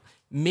will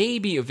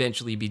maybe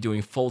eventually be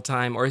doing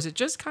full-time, or is it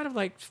just kind of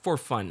like for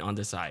fun on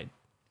the side?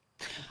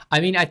 I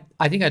mean,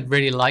 I think I'd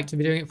really like to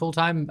be doing it full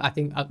time. I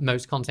think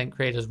most content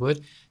creators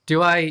would.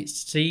 Do I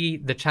see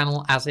the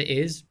channel as it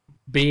is?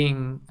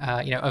 being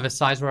of a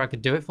size where I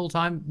could do it full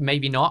time.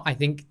 Maybe not. I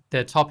think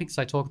the topics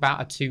I talk about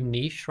are too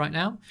niche right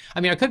now. I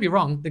mean, I could be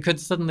wrong. There could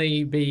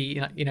suddenly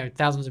be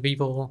thousands of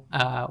people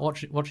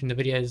watching the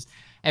videos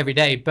every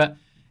day, but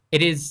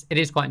it is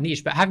quite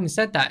niche. But having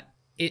said that,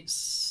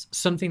 it's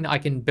something that I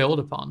can build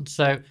upon.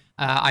 So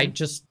I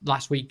just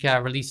last week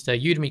released a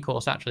Udemy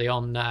course actually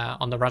on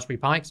the Raspberry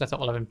Pi, because I thought,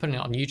 well, I've been putting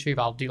it on YouTube,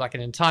 I'll do like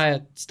an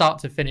entire start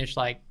to finish,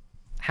 like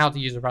how to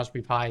use a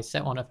Raspberry Pi,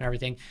 set one up and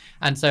everything.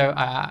 And so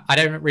I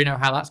don't really know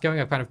how that's going.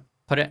 I've kind of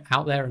put it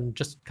out there and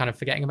just kind of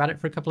forgetting about it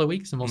for a couple of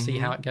weeks, and we'll see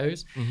how it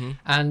goes.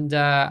 And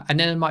then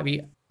there might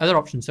be other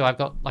options. So I've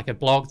got like a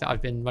blog that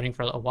I've been running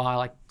for a little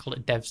while. I call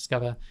it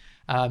DevScover.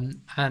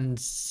 And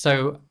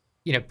so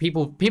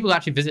people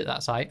actually visit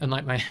that site,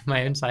 unlike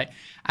my own site.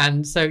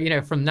 And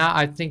so from that,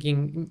 I'm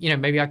thinking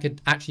maybe I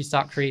could actually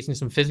start creating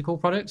some physical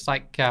products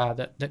like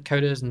that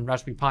coders and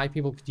Raspberry Pi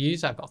people could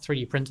use. I've got a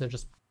 3D printer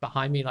just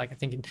behind me. Like I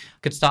think I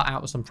could start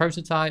out with some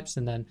prototypes,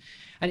 and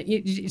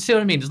you see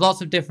what I mean. There's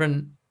lots of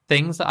different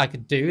things that I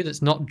could do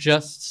that's not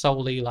just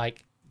solely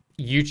like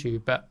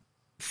YouTube, but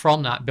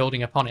from that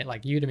building upon it,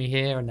 like Udemy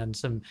here, and then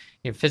some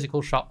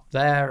physical shop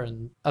there,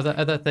 and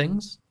other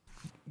things.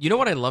 You know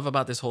what I love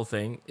about this whole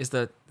thing is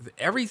that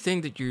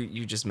everything that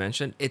you just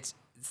mentioned, it's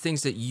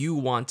things that you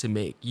want to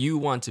make, you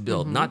want to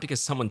build, not because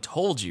someone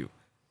told you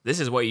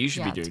this is what you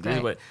should be doing. This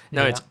is what,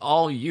 no, it's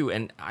all you.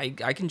 And I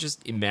can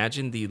just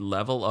imagine the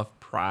level of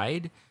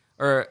pride,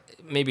 or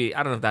maybe,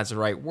 I don't know if that's the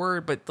right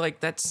word, but like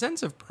that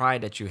sense of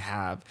pride that you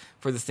have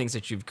for the things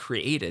that you've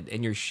created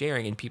and you're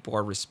sharing and people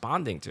are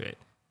responding to it.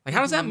 Like,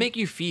 how does that make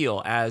you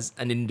feel as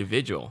an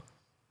individual?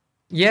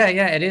 Yeah,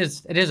 it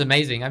is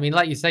amazing. I mean,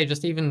 like you say,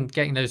 just even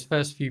getting those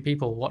first few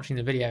people watching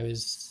the video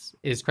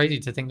is crazy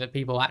to think that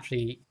people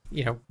actually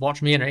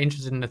watch me and are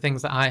interested in the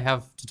things that I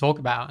have to talk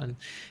about. And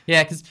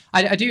yeah, because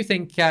I do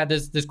think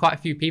there's quite a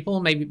few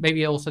people,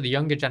 maybe also the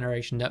younger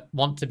generation, that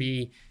want to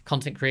be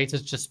content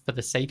creators just for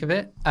the sake of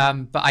it.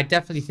 But I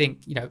definitely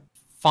think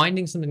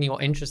finding something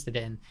you're interested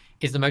in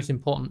is the most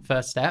important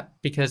first step,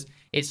 because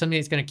it's something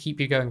that's going to keep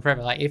you going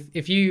forever. Like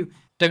if you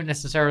don't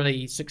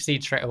necessarily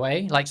succeed straight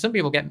away, like some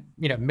people get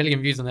a million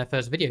views on their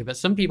first video, but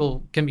some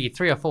people can be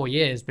 3 or 4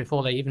 years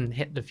before they even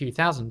hit the few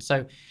thousand.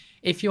 So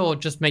if you're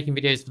just making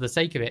videos for the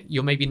sake of it,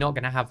 you're maybe not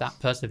going to have that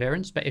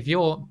perseverance. But if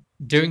you're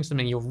doing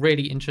something you're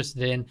really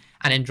interested in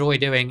and enjoy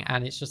doing,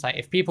 and it's just like,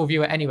 if people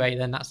view it anyway,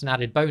 then that's an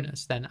added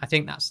bonus, then I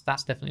think that's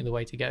definitely the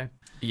way to go.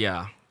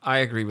 Yeah, I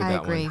agree with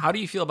that one. How do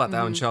you feel about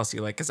that one, Chelsea?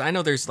 Like, because I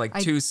know there's like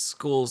two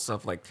schools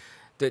of like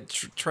the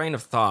train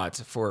of thought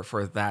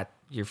for that,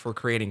 for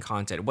creating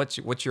content.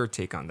 What's your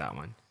take on that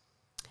one?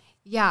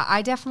 Yeah,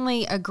 I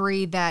definitely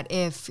agree that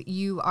if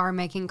you are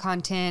making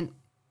content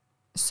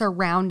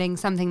surrounding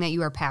something that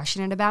you are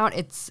passionate about,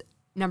 it's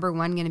number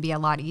one going to be a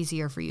lot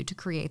easier for you to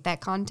create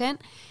that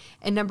content.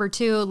 And number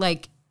two,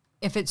 like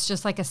if it's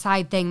just like a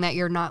side thing that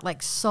you're not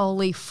like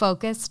solely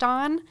focused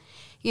on,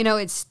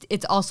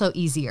 it's also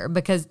easier,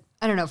 because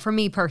I don't know, for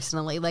me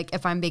personally, like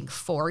if I'm being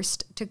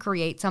forced to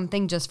create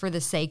something just for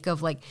the sake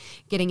of like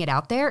getting it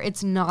out there,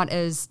 it's not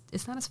as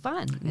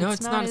fun. No,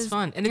 it's not as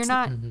fun. And you're it's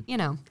not,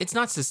 it's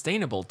not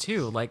sustainable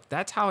too. Like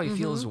that's how I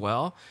feel as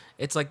well.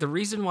 It's like the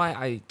reason why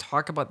I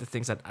talk about the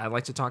things that I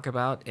like to talk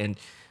about and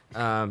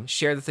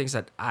share the things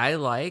that I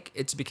like.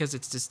 It's because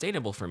it's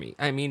sustainable for me.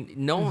 I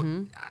mean,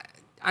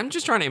 I'm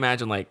just trying to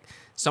imagine like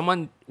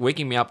someone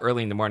waking me up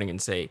early in the morning and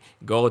say,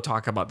 go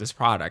talk about this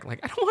product. Like,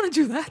 I don't want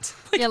to do that.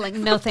 Like, yeah, like,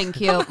 no, thank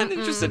you. I'm not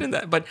interested in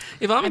that. But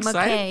if I'm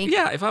excited,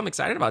 okay. If I'm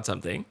excited about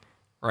something,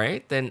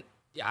 right, then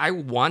I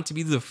want to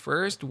be the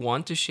first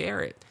one to share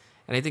it.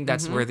 And I think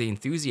that's where the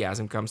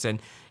enthusiasm comes in.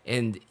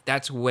 And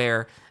that's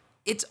where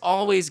it's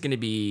always going to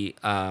be,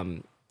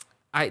 the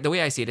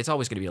way I see it, it's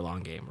always going to be a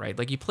long game, right?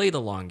 Like you play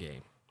the long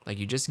game. Like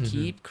you just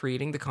keep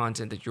creating the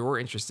content that you're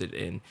interested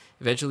in.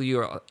 Eventually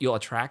you'll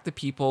attract the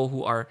people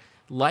who are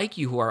like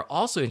you, who are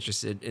also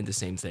interested in the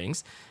same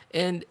things.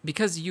 And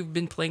because you've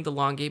been playing the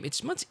long game,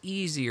 it's much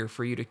easier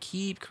for you to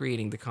keep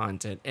creating the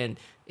content, and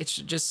it's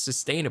just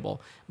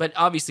sustainable. But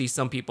obviously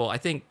some people, I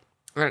think,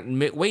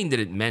 Wayne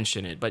didn't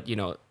mention it, but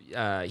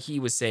he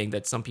was saying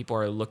that some people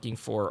are looking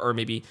for, or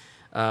maybe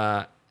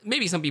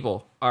some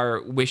people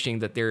are wishing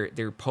that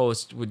their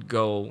post would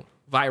go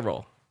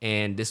viral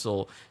and this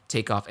will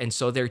take off. And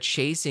so they're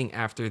chasing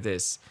after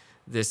this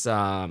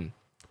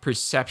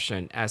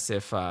perception, as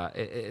if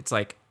it's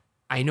like,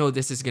 I know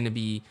this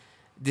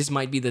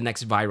might be the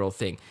next viral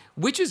thing,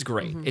 which is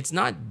great. It's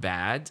not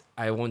bad.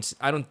 I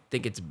don't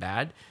think it's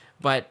bad.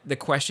 But the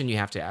question you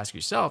have to ask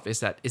yourself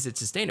is it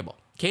sustainable?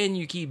 Can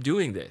you keep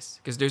doing this?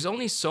 Because there's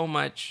only so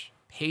much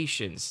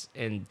patience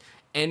and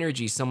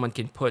energy someone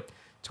can put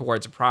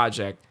towards a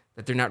project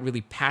that they're not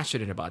really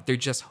passionate about. They're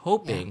just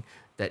hoping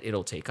that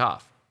it'll take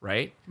off,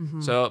 right?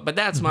 So, but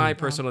that's my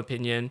personal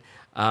opinion.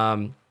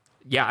 I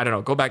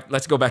don't know.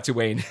 Let's go back to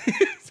Wayne.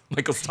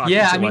 Michael's talking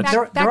Yeah, too I mean, much.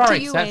 Back there are to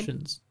you, Wayne.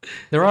 exceptions.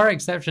 There are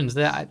exceptions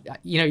that,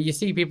 you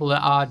see people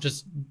that are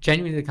just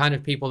genuinely the kind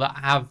of people that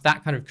have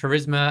that kind of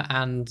charisma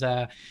and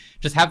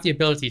just have the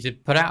ability to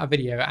put out a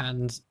video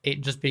and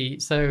it just be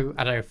so,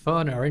 I don't know,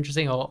 fun or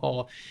interesting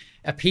or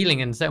appealing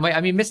in some way. I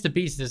mean, Mr.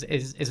 Beast is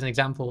an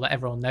example that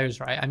everyone knows,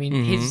 right? I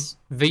mean, his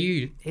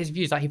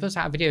views, like he puts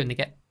out a video and they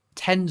get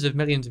tens of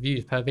millions of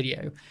views per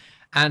video.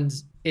 And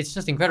it's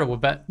just incredible,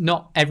 but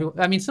not everyone.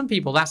 I mean, some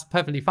people, that's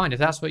perfectly fine if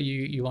that's what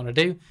you want to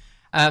do.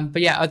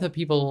 But yeah, other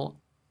people,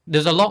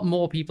 there's a lot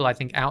more people I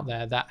think out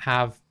there that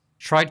have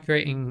tried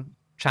creating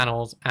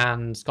channels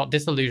and got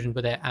disillusioned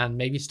with it and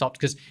maybe stopped,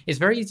 because it's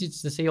very easy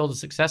to see all the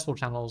successful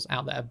channels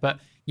out there, but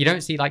you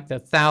don't see like the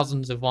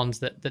thousands of ones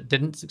that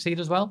didn't succeed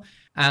as well.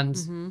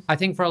 And I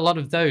think for a lot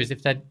of those,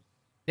 if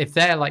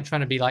they're like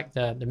trying to be like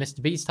the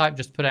Mr. Beast type,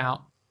 just put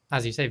out,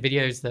 as you say,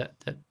 videos that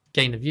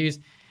gain the views,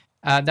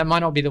 that might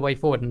not be the way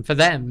forward. And for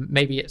them,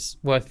 maybe it's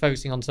worth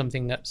focusing on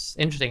something that's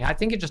interesting. I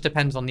think it just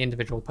depends on the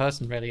individual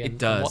person, really, and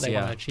what they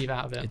want to achieve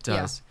out of it. It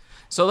does.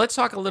 So let's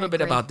talk a little bit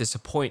about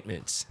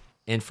disappointments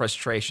and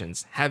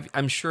frustrations.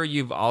 I'm sure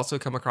you've also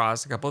come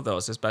across a couple of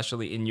those,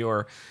 especially in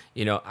your,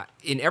 in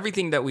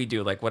everything that we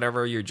do, like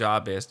whatever your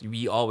job is,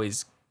 we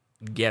always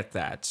get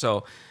that.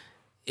 So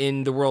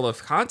in the world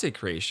of content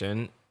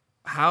creation,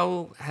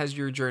 how has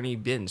your journey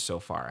been so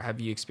far? Have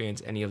you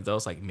experienced any of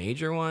those, like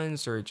major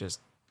ones, or just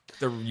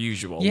the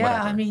usual?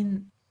 Yeah,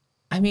 whatever?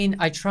 I mean,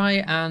 I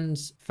try and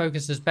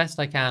focus as best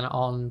I can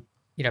on,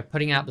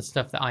 putting out the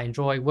stuff that I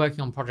enjoy,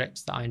 working on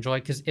projects that I enjoy.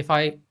 Because if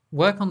I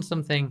work on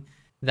something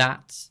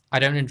that I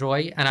don't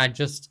enjoy and I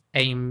just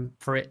aim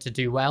for it to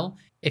do well,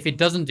 if it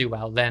doesn't do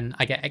well, then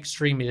I get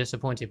extremely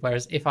disappointed.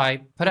 Whereas if I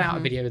put out a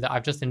video that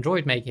I've just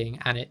enjoyed making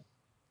and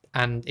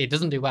it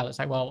doesn't do well, it's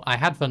like, well, I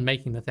had fun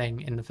making the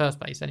thing in the first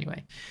place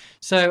anyway.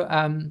 So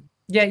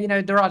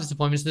yeah, there are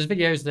disappointments. There's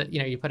videos that,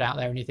 you put out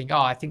there and you think,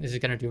 oh, I think this is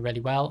going to do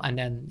really well. And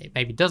then it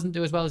maybe doesn't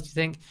do as well as you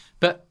think.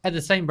 But at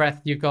the same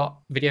breath, you've got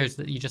videos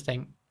that you just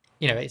think,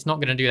 it's not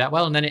going to do that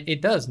well. And then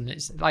it does. And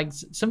it's like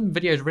some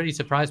videos really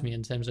surprise me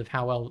in terms of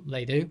how well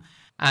they do.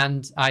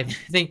 And I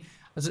think,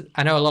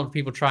 I know a lot of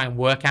people try and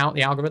work out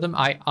the algorithm.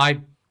 I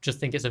just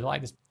think it's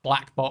like this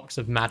black box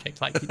of magic.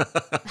 Like,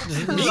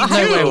 there's no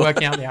way of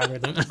working out the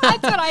algorithm.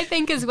 That's what I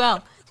think as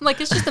well. Like,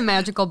 it's just a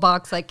magical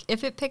box. Like,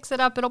 if it picks it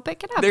up, it'll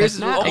pick it up.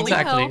 There's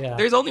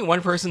only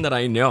one person that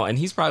I know, and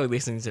he's probably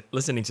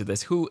listening to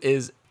this, who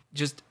is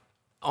just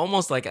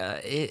almost like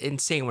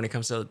insane when it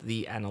comes to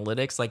the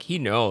analytics. Like, he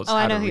knows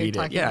how to read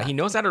it. Yeah, he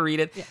knows how to read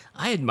it. Yeah.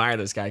 I admire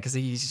this guy because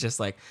he's just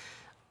like,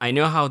 I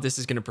know how this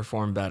is going to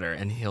perform better,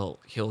 and he'll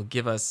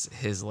give us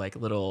his like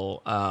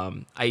little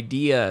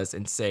ideas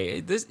and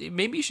say, this,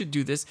 maybe you should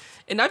do this.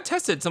 And I've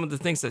tested some of the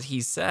things that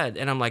he said,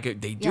 and I'm like,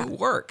 they do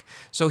work.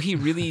 So he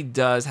really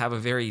does have a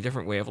very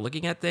different way of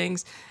looking at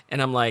things,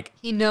 and I'm like,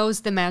 he knows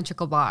the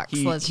magical box.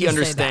 He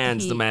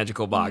understands the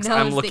magical box.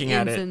 I'm looking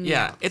at it.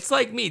 Yeah, it's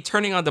like me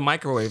turning on the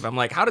microwave. I'm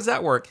like, how does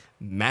that work?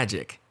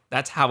 Magic.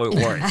 That's how it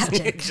works.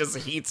 It just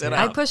heats it up.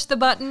 I push the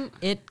button,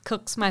 it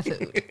cooks my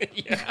food.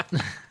 Yeah.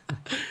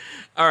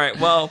 All right.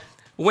 Well,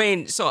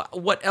 Wayne, so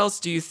what else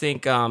do you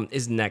think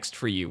is next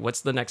for you?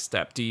 What's the next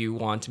step? Do you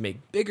want to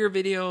make bigger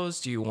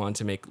videos? Do you want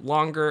to make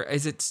longer?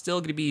 Is it still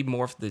going to be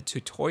more of the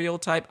tutorial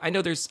type? I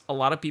know there's a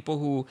lot of people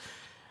who,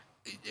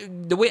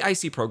 the way I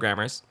see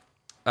programmers,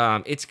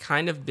 it's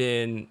kind of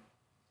been,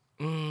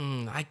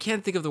 I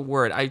can't think of the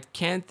word. I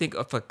can't think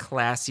of a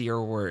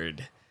classier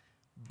word,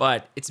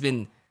 but it's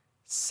been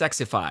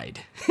sexified.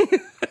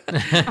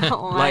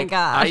 Oh my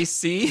gosh. I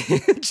see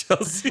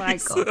Chelsea.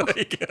 Like,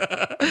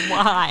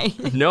 why?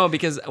 No,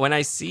 because when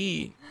I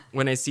see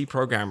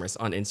programmers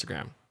on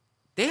Instagram,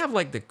 they have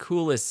like the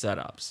coolest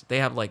setups. They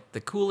have like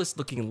the coolest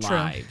looking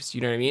lives.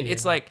 You know what I mean? Yeah.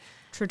 It's like,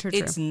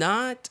 it's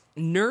not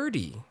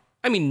nerdy.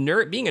 I mean,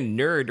 being a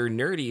nerd or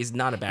nerdy is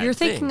not a bad thing.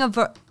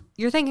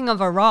 You're thinking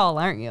of a raw,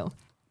 aren't you?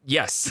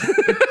 Yes.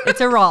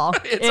 It's a raw.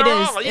 It's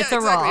a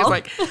raw. It's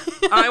like,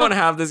 I want to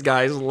have this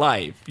guy's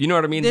life. You know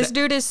what I mean? This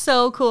dude is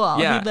so cool.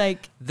 Yeah.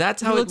 That's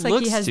how it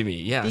looks to me.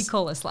 Yes. The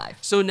coolest life.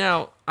 So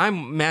now I'm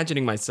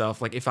imagining myself,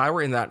 like if I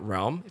were in that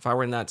realm, if I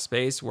were in that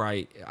space where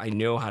I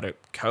know how to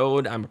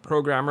code, I'm a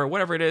programmer,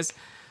 whatever it is,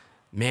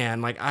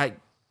 man, like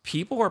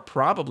people are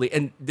probably,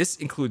 and this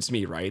includes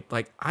me, right?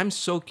 Like, I'm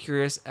so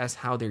curious as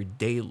how their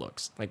day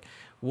looks. Like,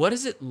 what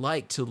is it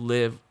like to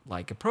live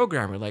like a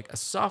programmer, like a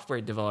software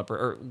developer,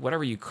 or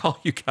whatever you call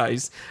you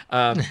guys,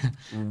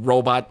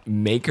 robot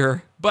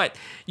maker? But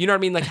you know what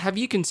I mean? Like, have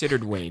you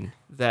considered, Wayne,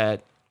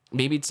 that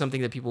maybe it's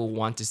something that people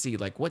want to see,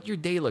 like what your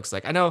day looks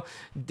like? I know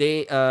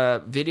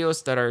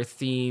videos that are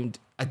themed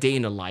a day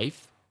in a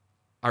life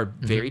are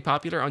very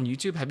popular on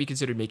YouTube. Have you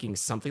considered making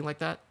something like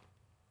that?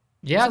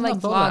 Yeah, I've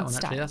not thought of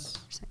that one, actually.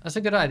 That's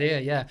a good idea,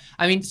 yeah.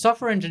 I mean,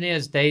 software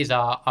engineers' days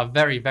are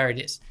very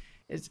varied.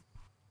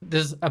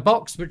 There's a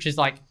box which is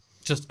like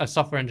just a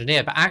software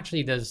engineer, but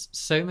actually there's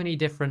so many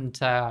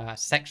different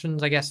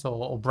sections, I guess,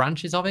 or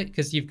branches of it,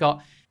 because you've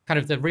got kind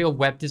of the real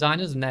web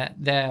designers, and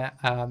they're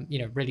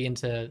really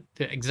into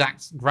the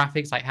exact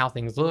graphics, like how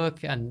things look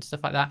and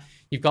stuff like that.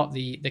 You've got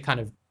the kind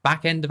of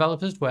back-end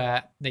developers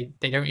where they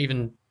don't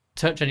even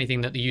touch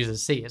anything that the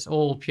users see. It's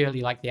all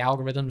purely like the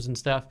algorithms and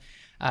stuff.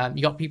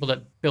 You got people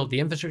that build the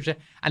infrastructure,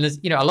 and there's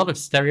a lot of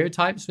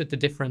stereotypes with the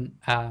different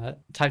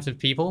types of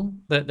people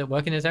that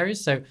work in those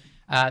areas. So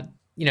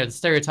the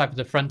stereotype of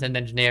the front end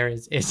engineer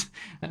is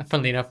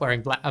funnily enough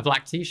wearing a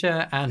black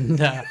t-shirt and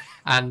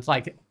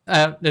like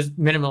there's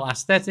minimal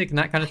aesthetic and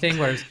that kind of thing.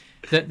 Whereas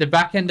the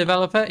back end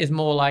developer is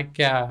more like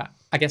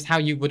I guess how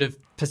you would have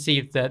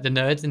perceived the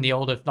nerds in the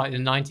older, like the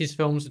 90s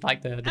films with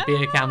like the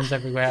beer cans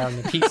everywhere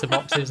and the pizza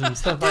boxes and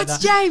stuff like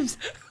that. That's James.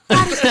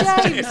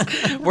 That is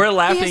James. We're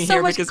laughing He has so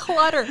here much because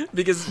clutter.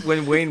 because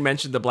when Wayne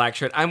mentioned the black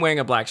shirt, I'm wearing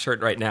a black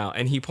shirt right now,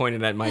 and he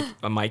pointed at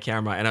my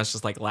camera, and I was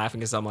just like laughing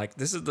because I'm like,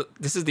 this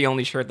is the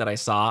only shirt that I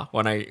saw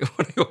when I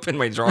opened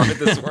my drawer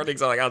this morning,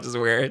 so like I'll just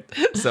wear it.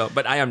 So,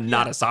 but I am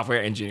not a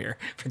software engineer,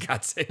 for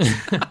God's sake.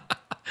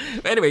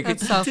 Anyway,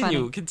 That's so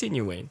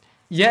continue, Wayne.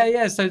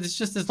 Yeah. So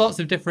there's lots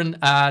of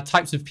different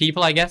types of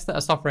people, I guess, that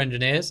are software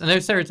engineers, and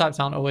those stereotypes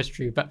aren't always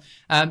true. But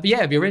yeah,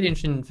 it'd be really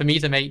interesting for me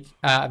to make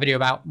a video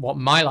about what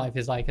my life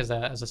is like as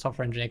a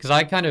software engineer, because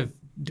I kind of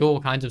do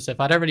all kinds of stuff.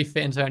 I don't really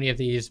fit into any of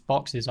these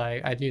boxes.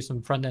 I do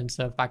some front end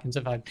stuff, back end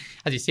stuff.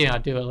 As you see, I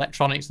do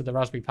electronics with the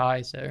Raspberry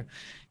Pi. So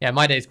yeah,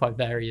 my day is quite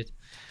varied.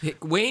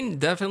 Wayne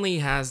definitely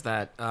has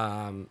that.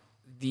 I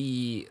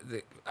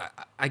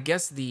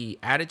guess the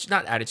attitude,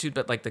 not attitude,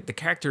 but like the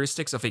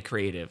characteristics of a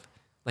creative.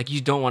 Like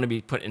you don't want to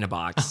be put in a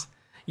box.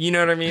 You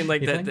know what I mean?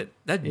 Like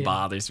that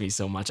bothers me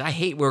so much. I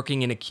hate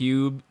working in a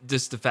cube.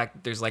 Just the fact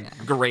that there's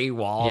like gray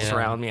walls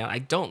around me. I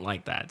don't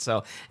like that.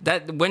 So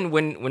that when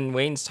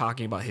Wayne's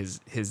talking about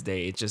his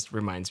day, it just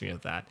reminds me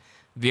of that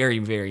very,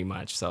 very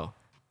much. So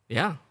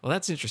yeah, well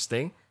that's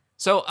interesting.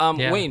 So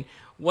Wayne,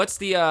 what's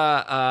the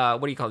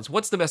what do you call this?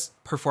 What's the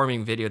best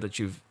performing video that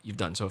you've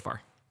done so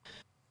far?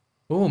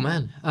 Oh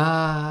man,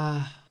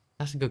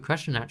 that's a good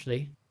question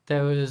actually.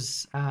 There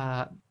was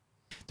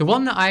the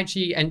one that I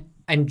actually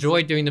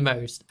enjoyed doing the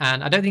most,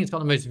 and I don't think it's got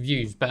the most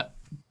views, but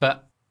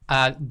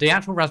the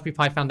actual Raspberry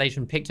Pi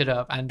Foundation picked it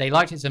up, and they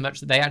liked it so much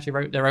that they actually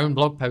wrote their own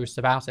blog post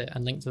about it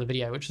and linked to the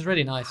video, which was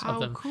really nice of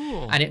them.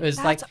 Cool. And it was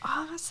That's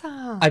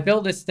awesome. I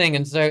built this thing,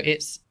 and so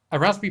it's a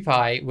Raspberry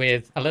Pi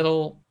with a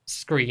little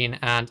screen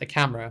and a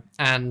camera,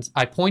 and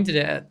I pointed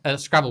it at a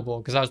Scrabble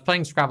board because I was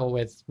playing Scrabble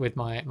with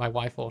my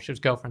wife, or she was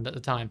girlfriend at the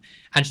time,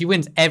 and she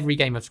wins every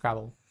game of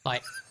Scrabble,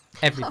 like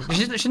everything.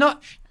 She's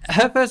not,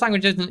 her first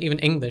language isn't even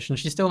English, and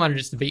she still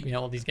manages to beat me at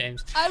all these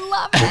games. I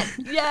love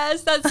it.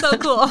 Yes, that's so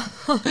cool.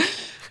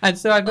 And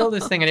so I built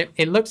this thing, and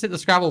it looks at the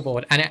Scrabble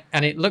board,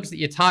 and it looks at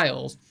your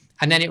tiles,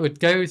 and then it would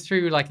go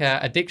through like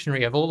a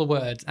dictionary of all the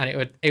words, and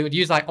it would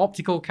use like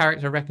optical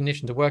character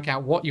recognition to work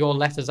out what your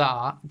letters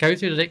are, go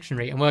through the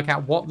dictionary and work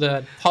out what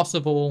the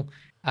possible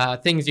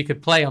things you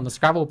could play on the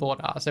Scrabble board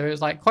are. So it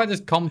was like quite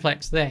this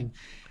complex thing.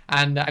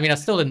 And I mean, I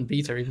still didn't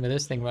beat her even with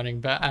this thing running,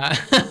 but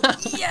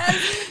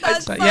Yes,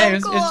 that's so yeah,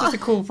 cool. it's just a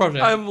cool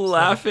project. I'm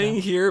laughing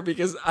here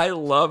because I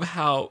love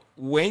how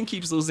Wayne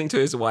keeps losing to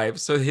his wife,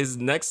 so his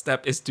next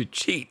step is to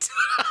cheat.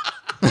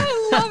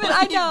 I love it.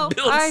 I know.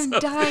 build I'm something.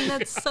 dying.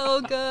 That's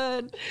so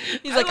good.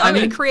 He's like, I'm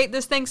going to create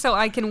this thing so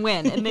I can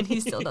win. And then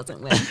he still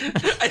doesn't win.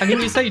 I mean,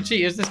 you say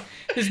cheat, it's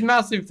this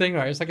massive thing,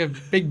 right? It's like a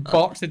big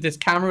box with this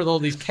camera with all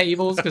these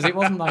cables, because it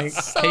wasn't like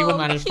So cable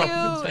managed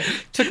properly. So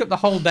it took up the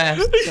whole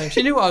desk. So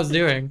she knew what I was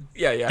doing.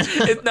 Yeah.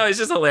 It's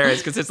just hilarious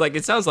because it's like,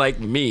 it sounds like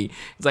me.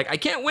 It's like, I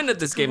can't win at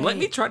this game. Let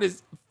me try to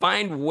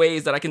find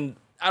ways that I can,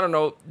 I don't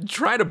know,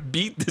 try to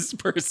beat this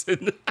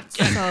person.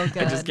 So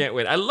good. I just can't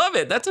win. I love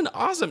it. That's an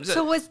awesome.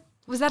 So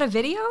was that a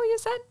video you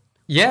said?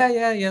 Yeah.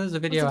 There's a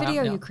video. What's the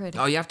video out, yeah. you created?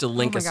 Oh, you have to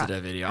link my us to God.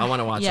 that video. I want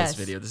to watch Yes, this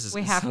video. This is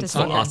we have to so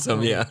see it.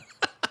 awesome. Yeah.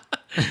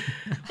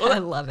 I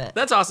love it.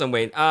 That's awesome,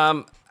 Wayne.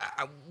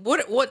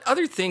 What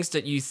other things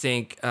that you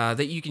think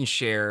that you can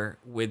share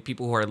with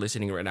people who are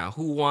listening right now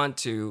who want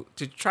to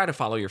try to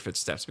follow your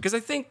footsteps? Because I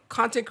think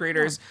content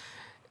creators,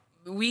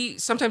 we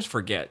sometimes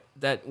forget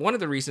that one of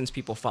the reasons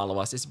people follow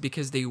us is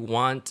because they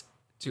want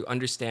to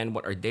understand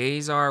what our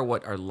days are,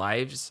 what our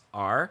lives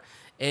are,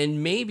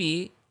 and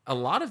maybe a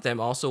lot of them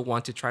also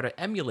want to try to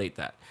emulate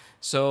that.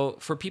 So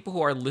for people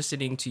who are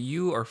listening to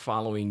you or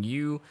following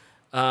you,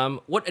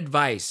 what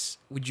advice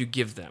would you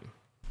give them?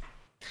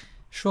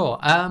 Sure.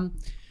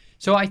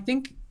 So I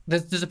think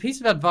there's a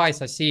piece of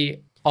advice I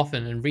see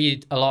often and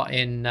read a lot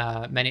in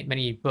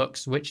many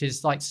books, which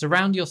is like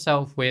surround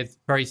yourself with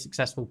very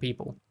successful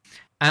people.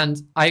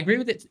 And I agree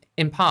with it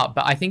in part,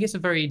 but I think it's a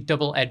very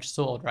double-edged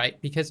sword, right?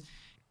 Because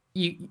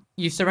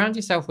you surround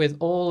yourself with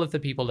all of the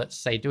people that's,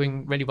 say,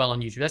 doing really well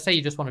on YouTube. Let's say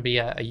you just want to be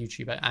a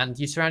YouTuber, and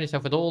you surround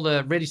yourself with all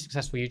the really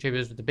successful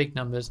YouTubers with the big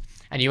numbers,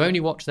 and you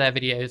only watch their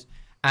videos,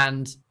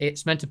 and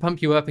it's meant to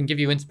pump you up and give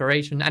you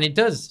inspiration, and it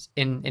does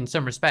in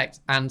some respects,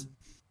 and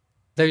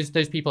those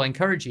people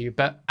encourage you.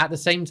 But at the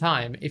same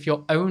time, if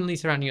you're only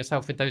surrounding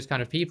yourself with those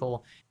kind of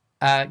people,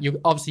 you're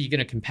going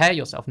to compare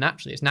yourself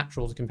naturally. It's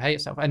natural to compare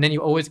yourself, and then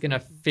you're always going to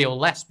feel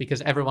less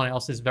because everyone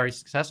else is very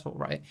successful,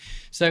 right?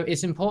 So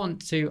it's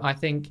important to, I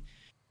think,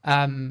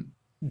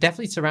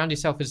 definitely surround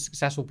yourself with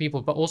successful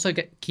people, but also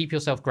keep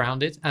yourself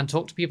grounded and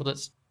talk to people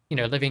that's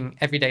living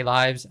everyday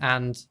lives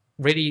and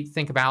really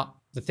think about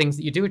the things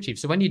that you do achieve.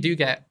 So when you do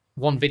get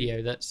one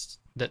video that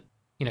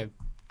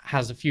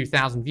has a few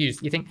thousand views,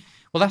 you think,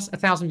 well, that's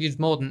 1,000 views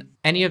more than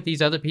any of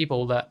these other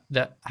people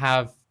that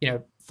have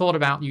thought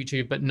about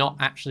YouTube but not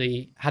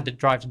actually had the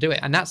drive to do it.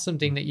 And that's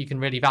something that you can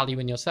really value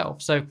in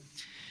yourself. So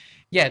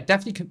yeah,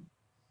 definitely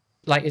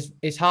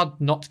it's hard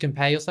not to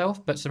compare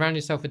yourself, but surround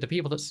yourself with the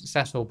people that's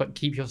successful, but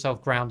keep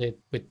yourself grounded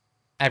with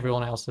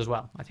everyone else as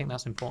well. I think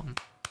that's important.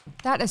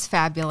 That is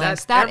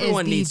fabulous. That is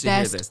everyone the needs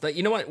best, to hear this. Like,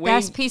 you know what, Wayne,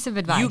 best piece of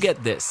advice. you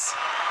get this.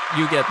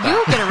 You get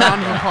that. You get a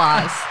round of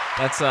applause.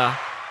 That's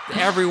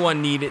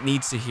everyone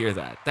needs to hear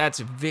that. That's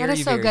very, That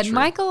is so very good. true.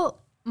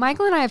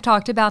 Michael and I have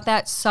talked about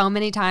that so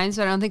many times,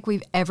 but I don't think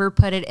we've ever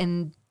put it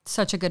in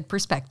such a good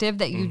perspective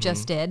that you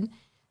just did.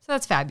 So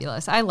that's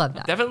fabulous. I love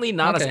that. Definitely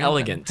not as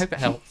elegant. Hope it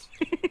helps.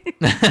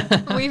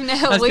 We know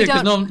That's we good,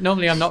 'cause don't.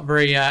 normally I'm not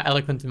very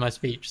eloquent in my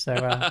speech, so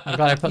I'm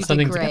glad I put You did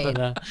something great.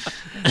 together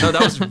there. No,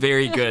 that was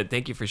very good.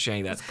 Thank you for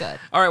sharing that. That's good.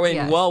 All right, Wayne.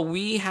 Yes. Well,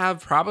 we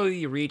have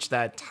probably reached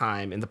that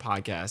time in the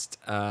podcast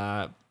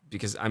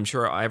because I'm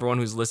sure everyone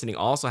who's listening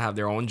also have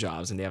their own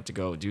jobs and they have to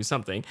go do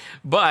something.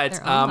 But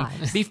Their own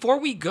lives. before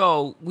we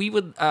go, we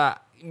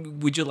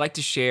would you like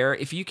to share,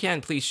 if you can,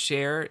 please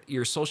share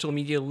your social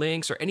media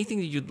links or anything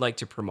that you'd like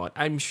to promote?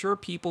 I'm sure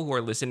people who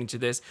are listening to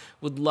this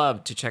would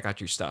love to check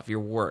out your stuff, your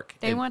work.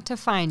 They want to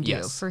find you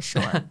Yes. for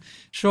sure.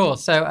 Sure.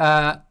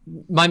 So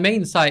my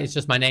main site is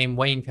just my name,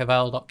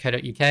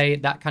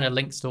 waynecavell.co.uk. That kind of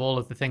links to all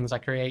of the things I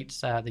create,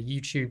 the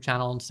YouTube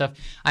channel and stuff.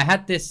 I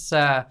had this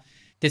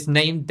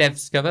name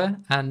DevScover,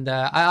 and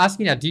I asked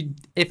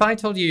if I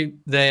told you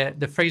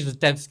the phrase was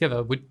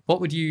DevScover,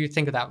 what would you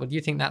think of that? Would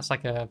you think that's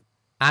like a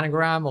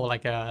anagram or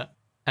like an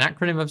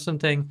acronym of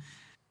something?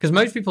 Because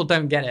most people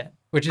don't get it,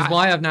 which is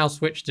why I've now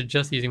switched to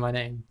just using my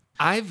name.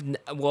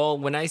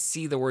 When I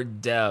see the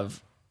word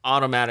dev,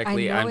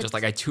 automatically I know I'm just it's-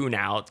 like, I tune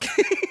out.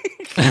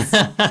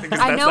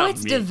 I know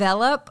it's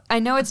develop. I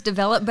know it's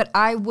develop, but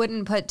I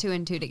wouldn't put two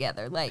and two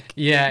together. Like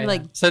Yeah.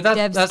 like So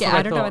that's what I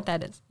I don't know thought. what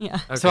that is. Yeah.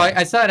 So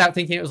I started out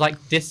thinking it was like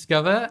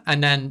discover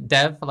and then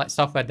dev, like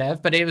software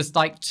dev, but it was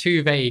like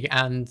too vague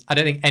and I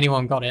don't think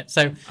anyone got it.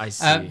 So I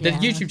see. the Yeah.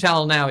 YouTube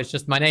channel now is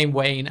just my name,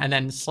 Wayne, and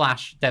then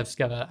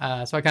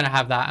 /DevScover. So I kind of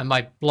have that, and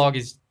my blog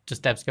is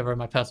just DevScover and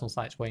my personal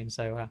site's Wayne.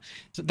 So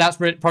that's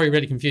probably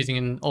really confusing,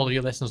 and all of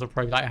your listeners will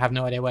probably like have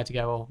no idea where to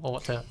go or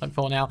what to look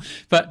for now.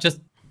 But just,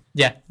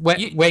 yeah,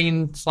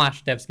 Wayne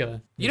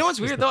 /DevScover. You know what's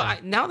is weird the though?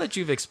 thing. Now that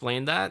you've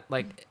explained that,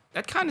 like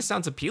that kind of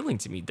sounds appealing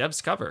to me.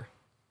 DevScover.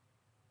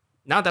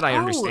 Now that I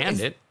understand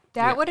is it.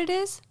 that yeah. what it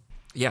is?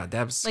 Yeah,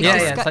 Devs. Like Yeah,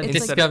 Disco- yeah, it's like it's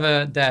like-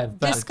 Discover Dev.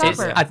 But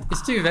Discover.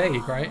 It's too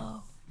vague, right?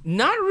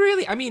 Not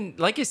really. I mean,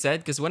 like I said,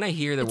 because when I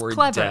hear the It's word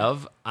clever.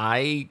 dev,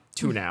 I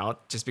tune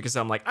out just because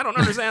I'm like, I don't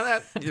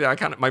understand that.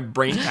 I my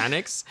brain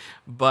panics.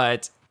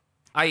 But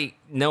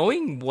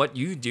knowing what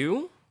you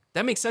do,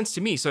 that makes sense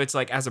to me. So it's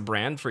like, as a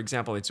brand, for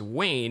example, it's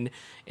Wayne,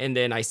 and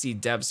then I see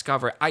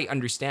DevScover, I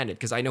understand it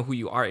because I know who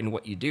you are and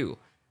what you do.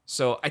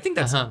 So I think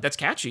that's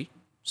catchy.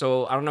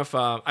 So I don't know if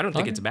I don't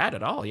think Okay. it's bad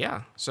at all.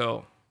 Yeah.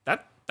 So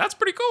that's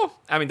pretty cool.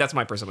 I mean, that's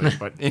my personal opinion,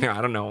 but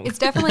I don't know. It's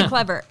definitely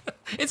clever.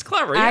 It's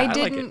clever. Yeah, I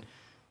like it.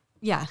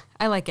 Yeah,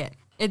 I like it.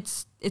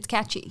 It's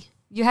catchy.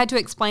 You had to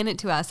explain it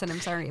to us, and I'm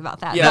sorry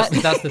about that. Yeah.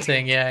 But That's the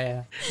thing,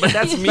 yeah. But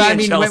that's me But I and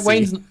mean,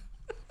 Chelsea.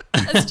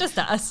 it's just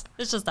us.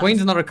 It's just us.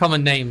 Wayne's not a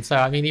common name, so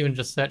I mean, even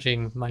just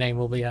searching my name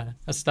will be a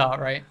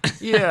start, right?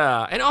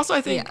 Yeah, and also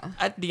I think Yeah.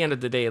 at the end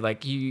of the day,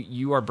 like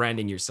you are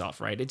branding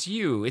yourself, right? It's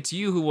you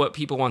who what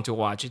people want to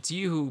watch. It's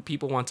you who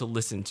people want to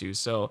listen to.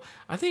 So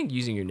I think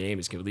using your name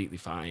is completely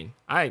fine.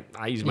 I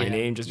use my Yeah.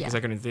 name just because Yeah.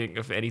 I couldn't think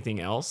of anything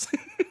else.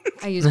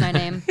 I use my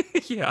name.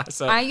 Yeah,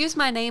 so I use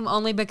my name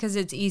only because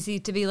it's easy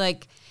to be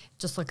like,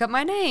 just look up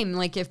my name.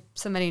 Like if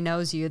somebody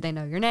knows you, they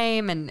know your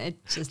name, and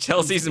it's just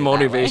Chelsea's easier that way.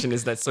 motivation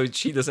is that so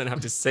she doesn't have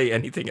to say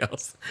anything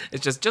else.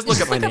 It's just look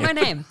up my Look name. up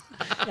my name.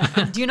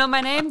 Yeah. Do you know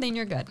my name? Then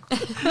you're good.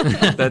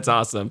 That's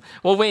awesome.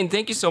 Well, Wayne,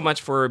 thank you so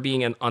much for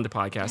being on the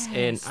podcast.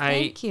 And Yes,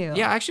 thank you.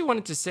 Yeah, I actually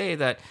wanted to say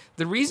that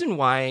the reason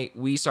why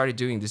we started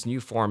doing this new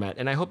format,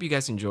 and I hope you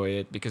guys enjoy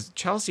it because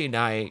Chelsea and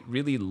I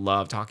really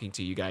love talking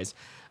to you guys.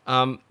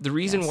 The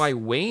reason why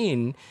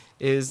Wayne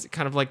is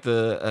kind of like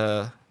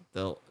the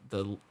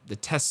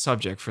test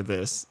subject for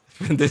this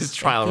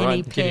trial guinea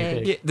run.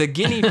 pig. Yeah, the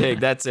guinea pig,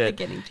 that's it.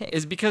 The guinea pig.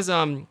 Is because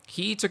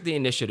he took the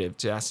initiative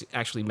to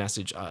actually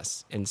message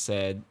us and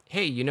said,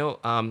 hey,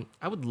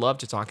 I would love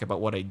to talk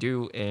about what I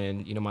do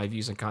and my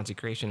views on content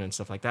creation and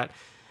stuff like that.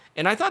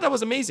 And I thought that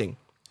was amazing.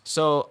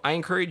 So I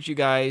encourage you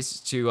guys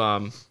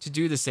to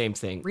do the same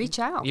thing. Reach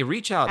out. You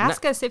reach out.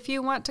 Ask us if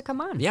you want to come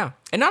on. Yeah.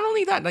 And not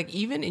only that, like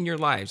even in your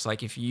lives,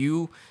 like if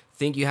you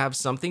think you have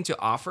something to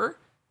offer,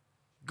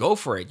 go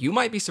for it. You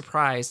might be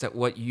surprised at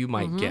what you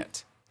might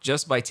get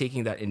just by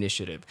taking that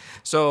initiative.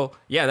 So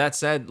yeah, that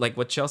said, like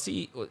what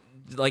Chelsea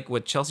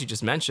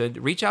just mentioned,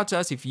 reach out to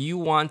us if you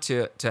want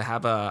to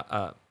have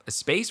a a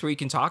space where you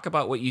can talk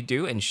about what you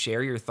do and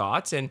share your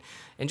thoughts and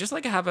just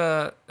like have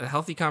a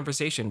healthy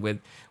conversation with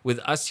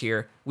us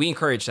here. We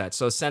encourage that.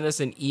 So send us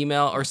an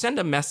email or send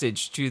a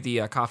message to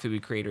the Coffee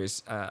with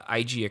Creators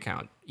IG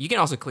account. You can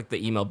also click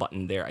the email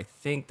button there. I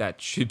think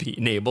that should be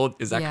enabled.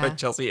 Is that correct,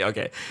 Chelsea?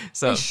 Okay.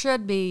 So It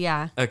should be,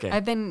 yeah. Okay.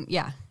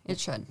 It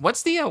should.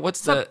 what's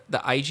the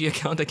IG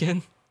account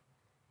again?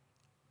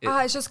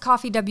 It's just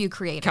Coffee W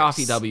Creators.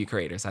 Coffee W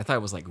Creators. I thought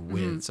it was like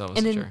with, so I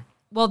wasn't sure.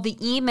 Well, the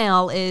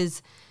email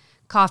is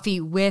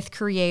Coffee with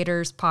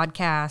Creators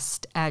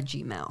Podcast at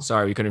Gmail.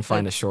 Sorry, we couldn't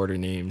find a shorter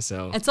name.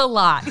 So It's a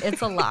lot.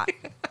 It's a lot.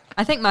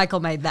 I think Michael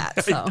made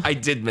that. So I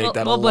did make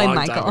that we'll a blame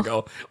long time Michael.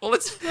 ago. Well,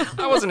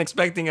 I wasn't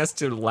expecting us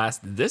to last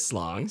this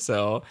long.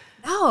 So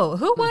No,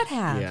 who would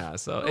have? yeah,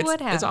 so Who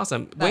would it's have?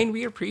 awesome. But- Wayne,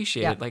 we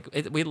appreciate Yeah. it. Like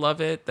we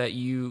love it that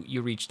you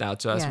reached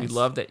out to us. We Yes.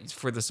 love that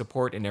for the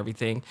support and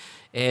everything.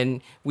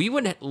 And we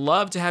would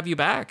love to have you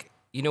back,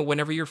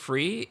 whenever you're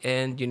free.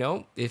 And,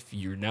 if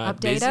you're not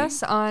Update busy.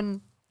 us on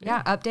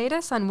update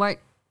us on what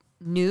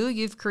new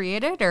you've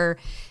created, or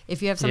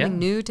if you have something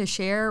new to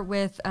share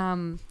with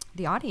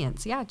the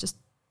audience. Yeah, just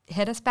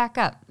hit us back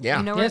up. Yeah.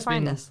 You know where to it's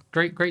find been us.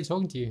 great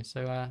talking to you.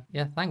 So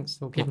thanks.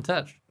 We'll keep in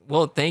touch.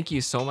 Well, thank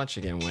you so much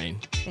again, Wayne.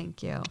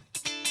 Thank you.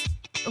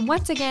 And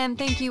once again,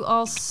 thank you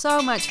all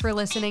so much for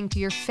listening to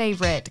your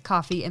favorite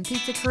Coffee and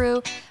Pizza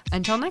crew.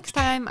 Until next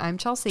time, I'm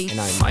Chelsea. And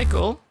I'm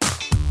Michael.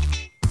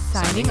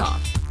 Signing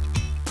off.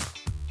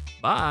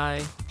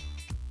 Bye.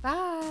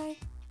 Bye.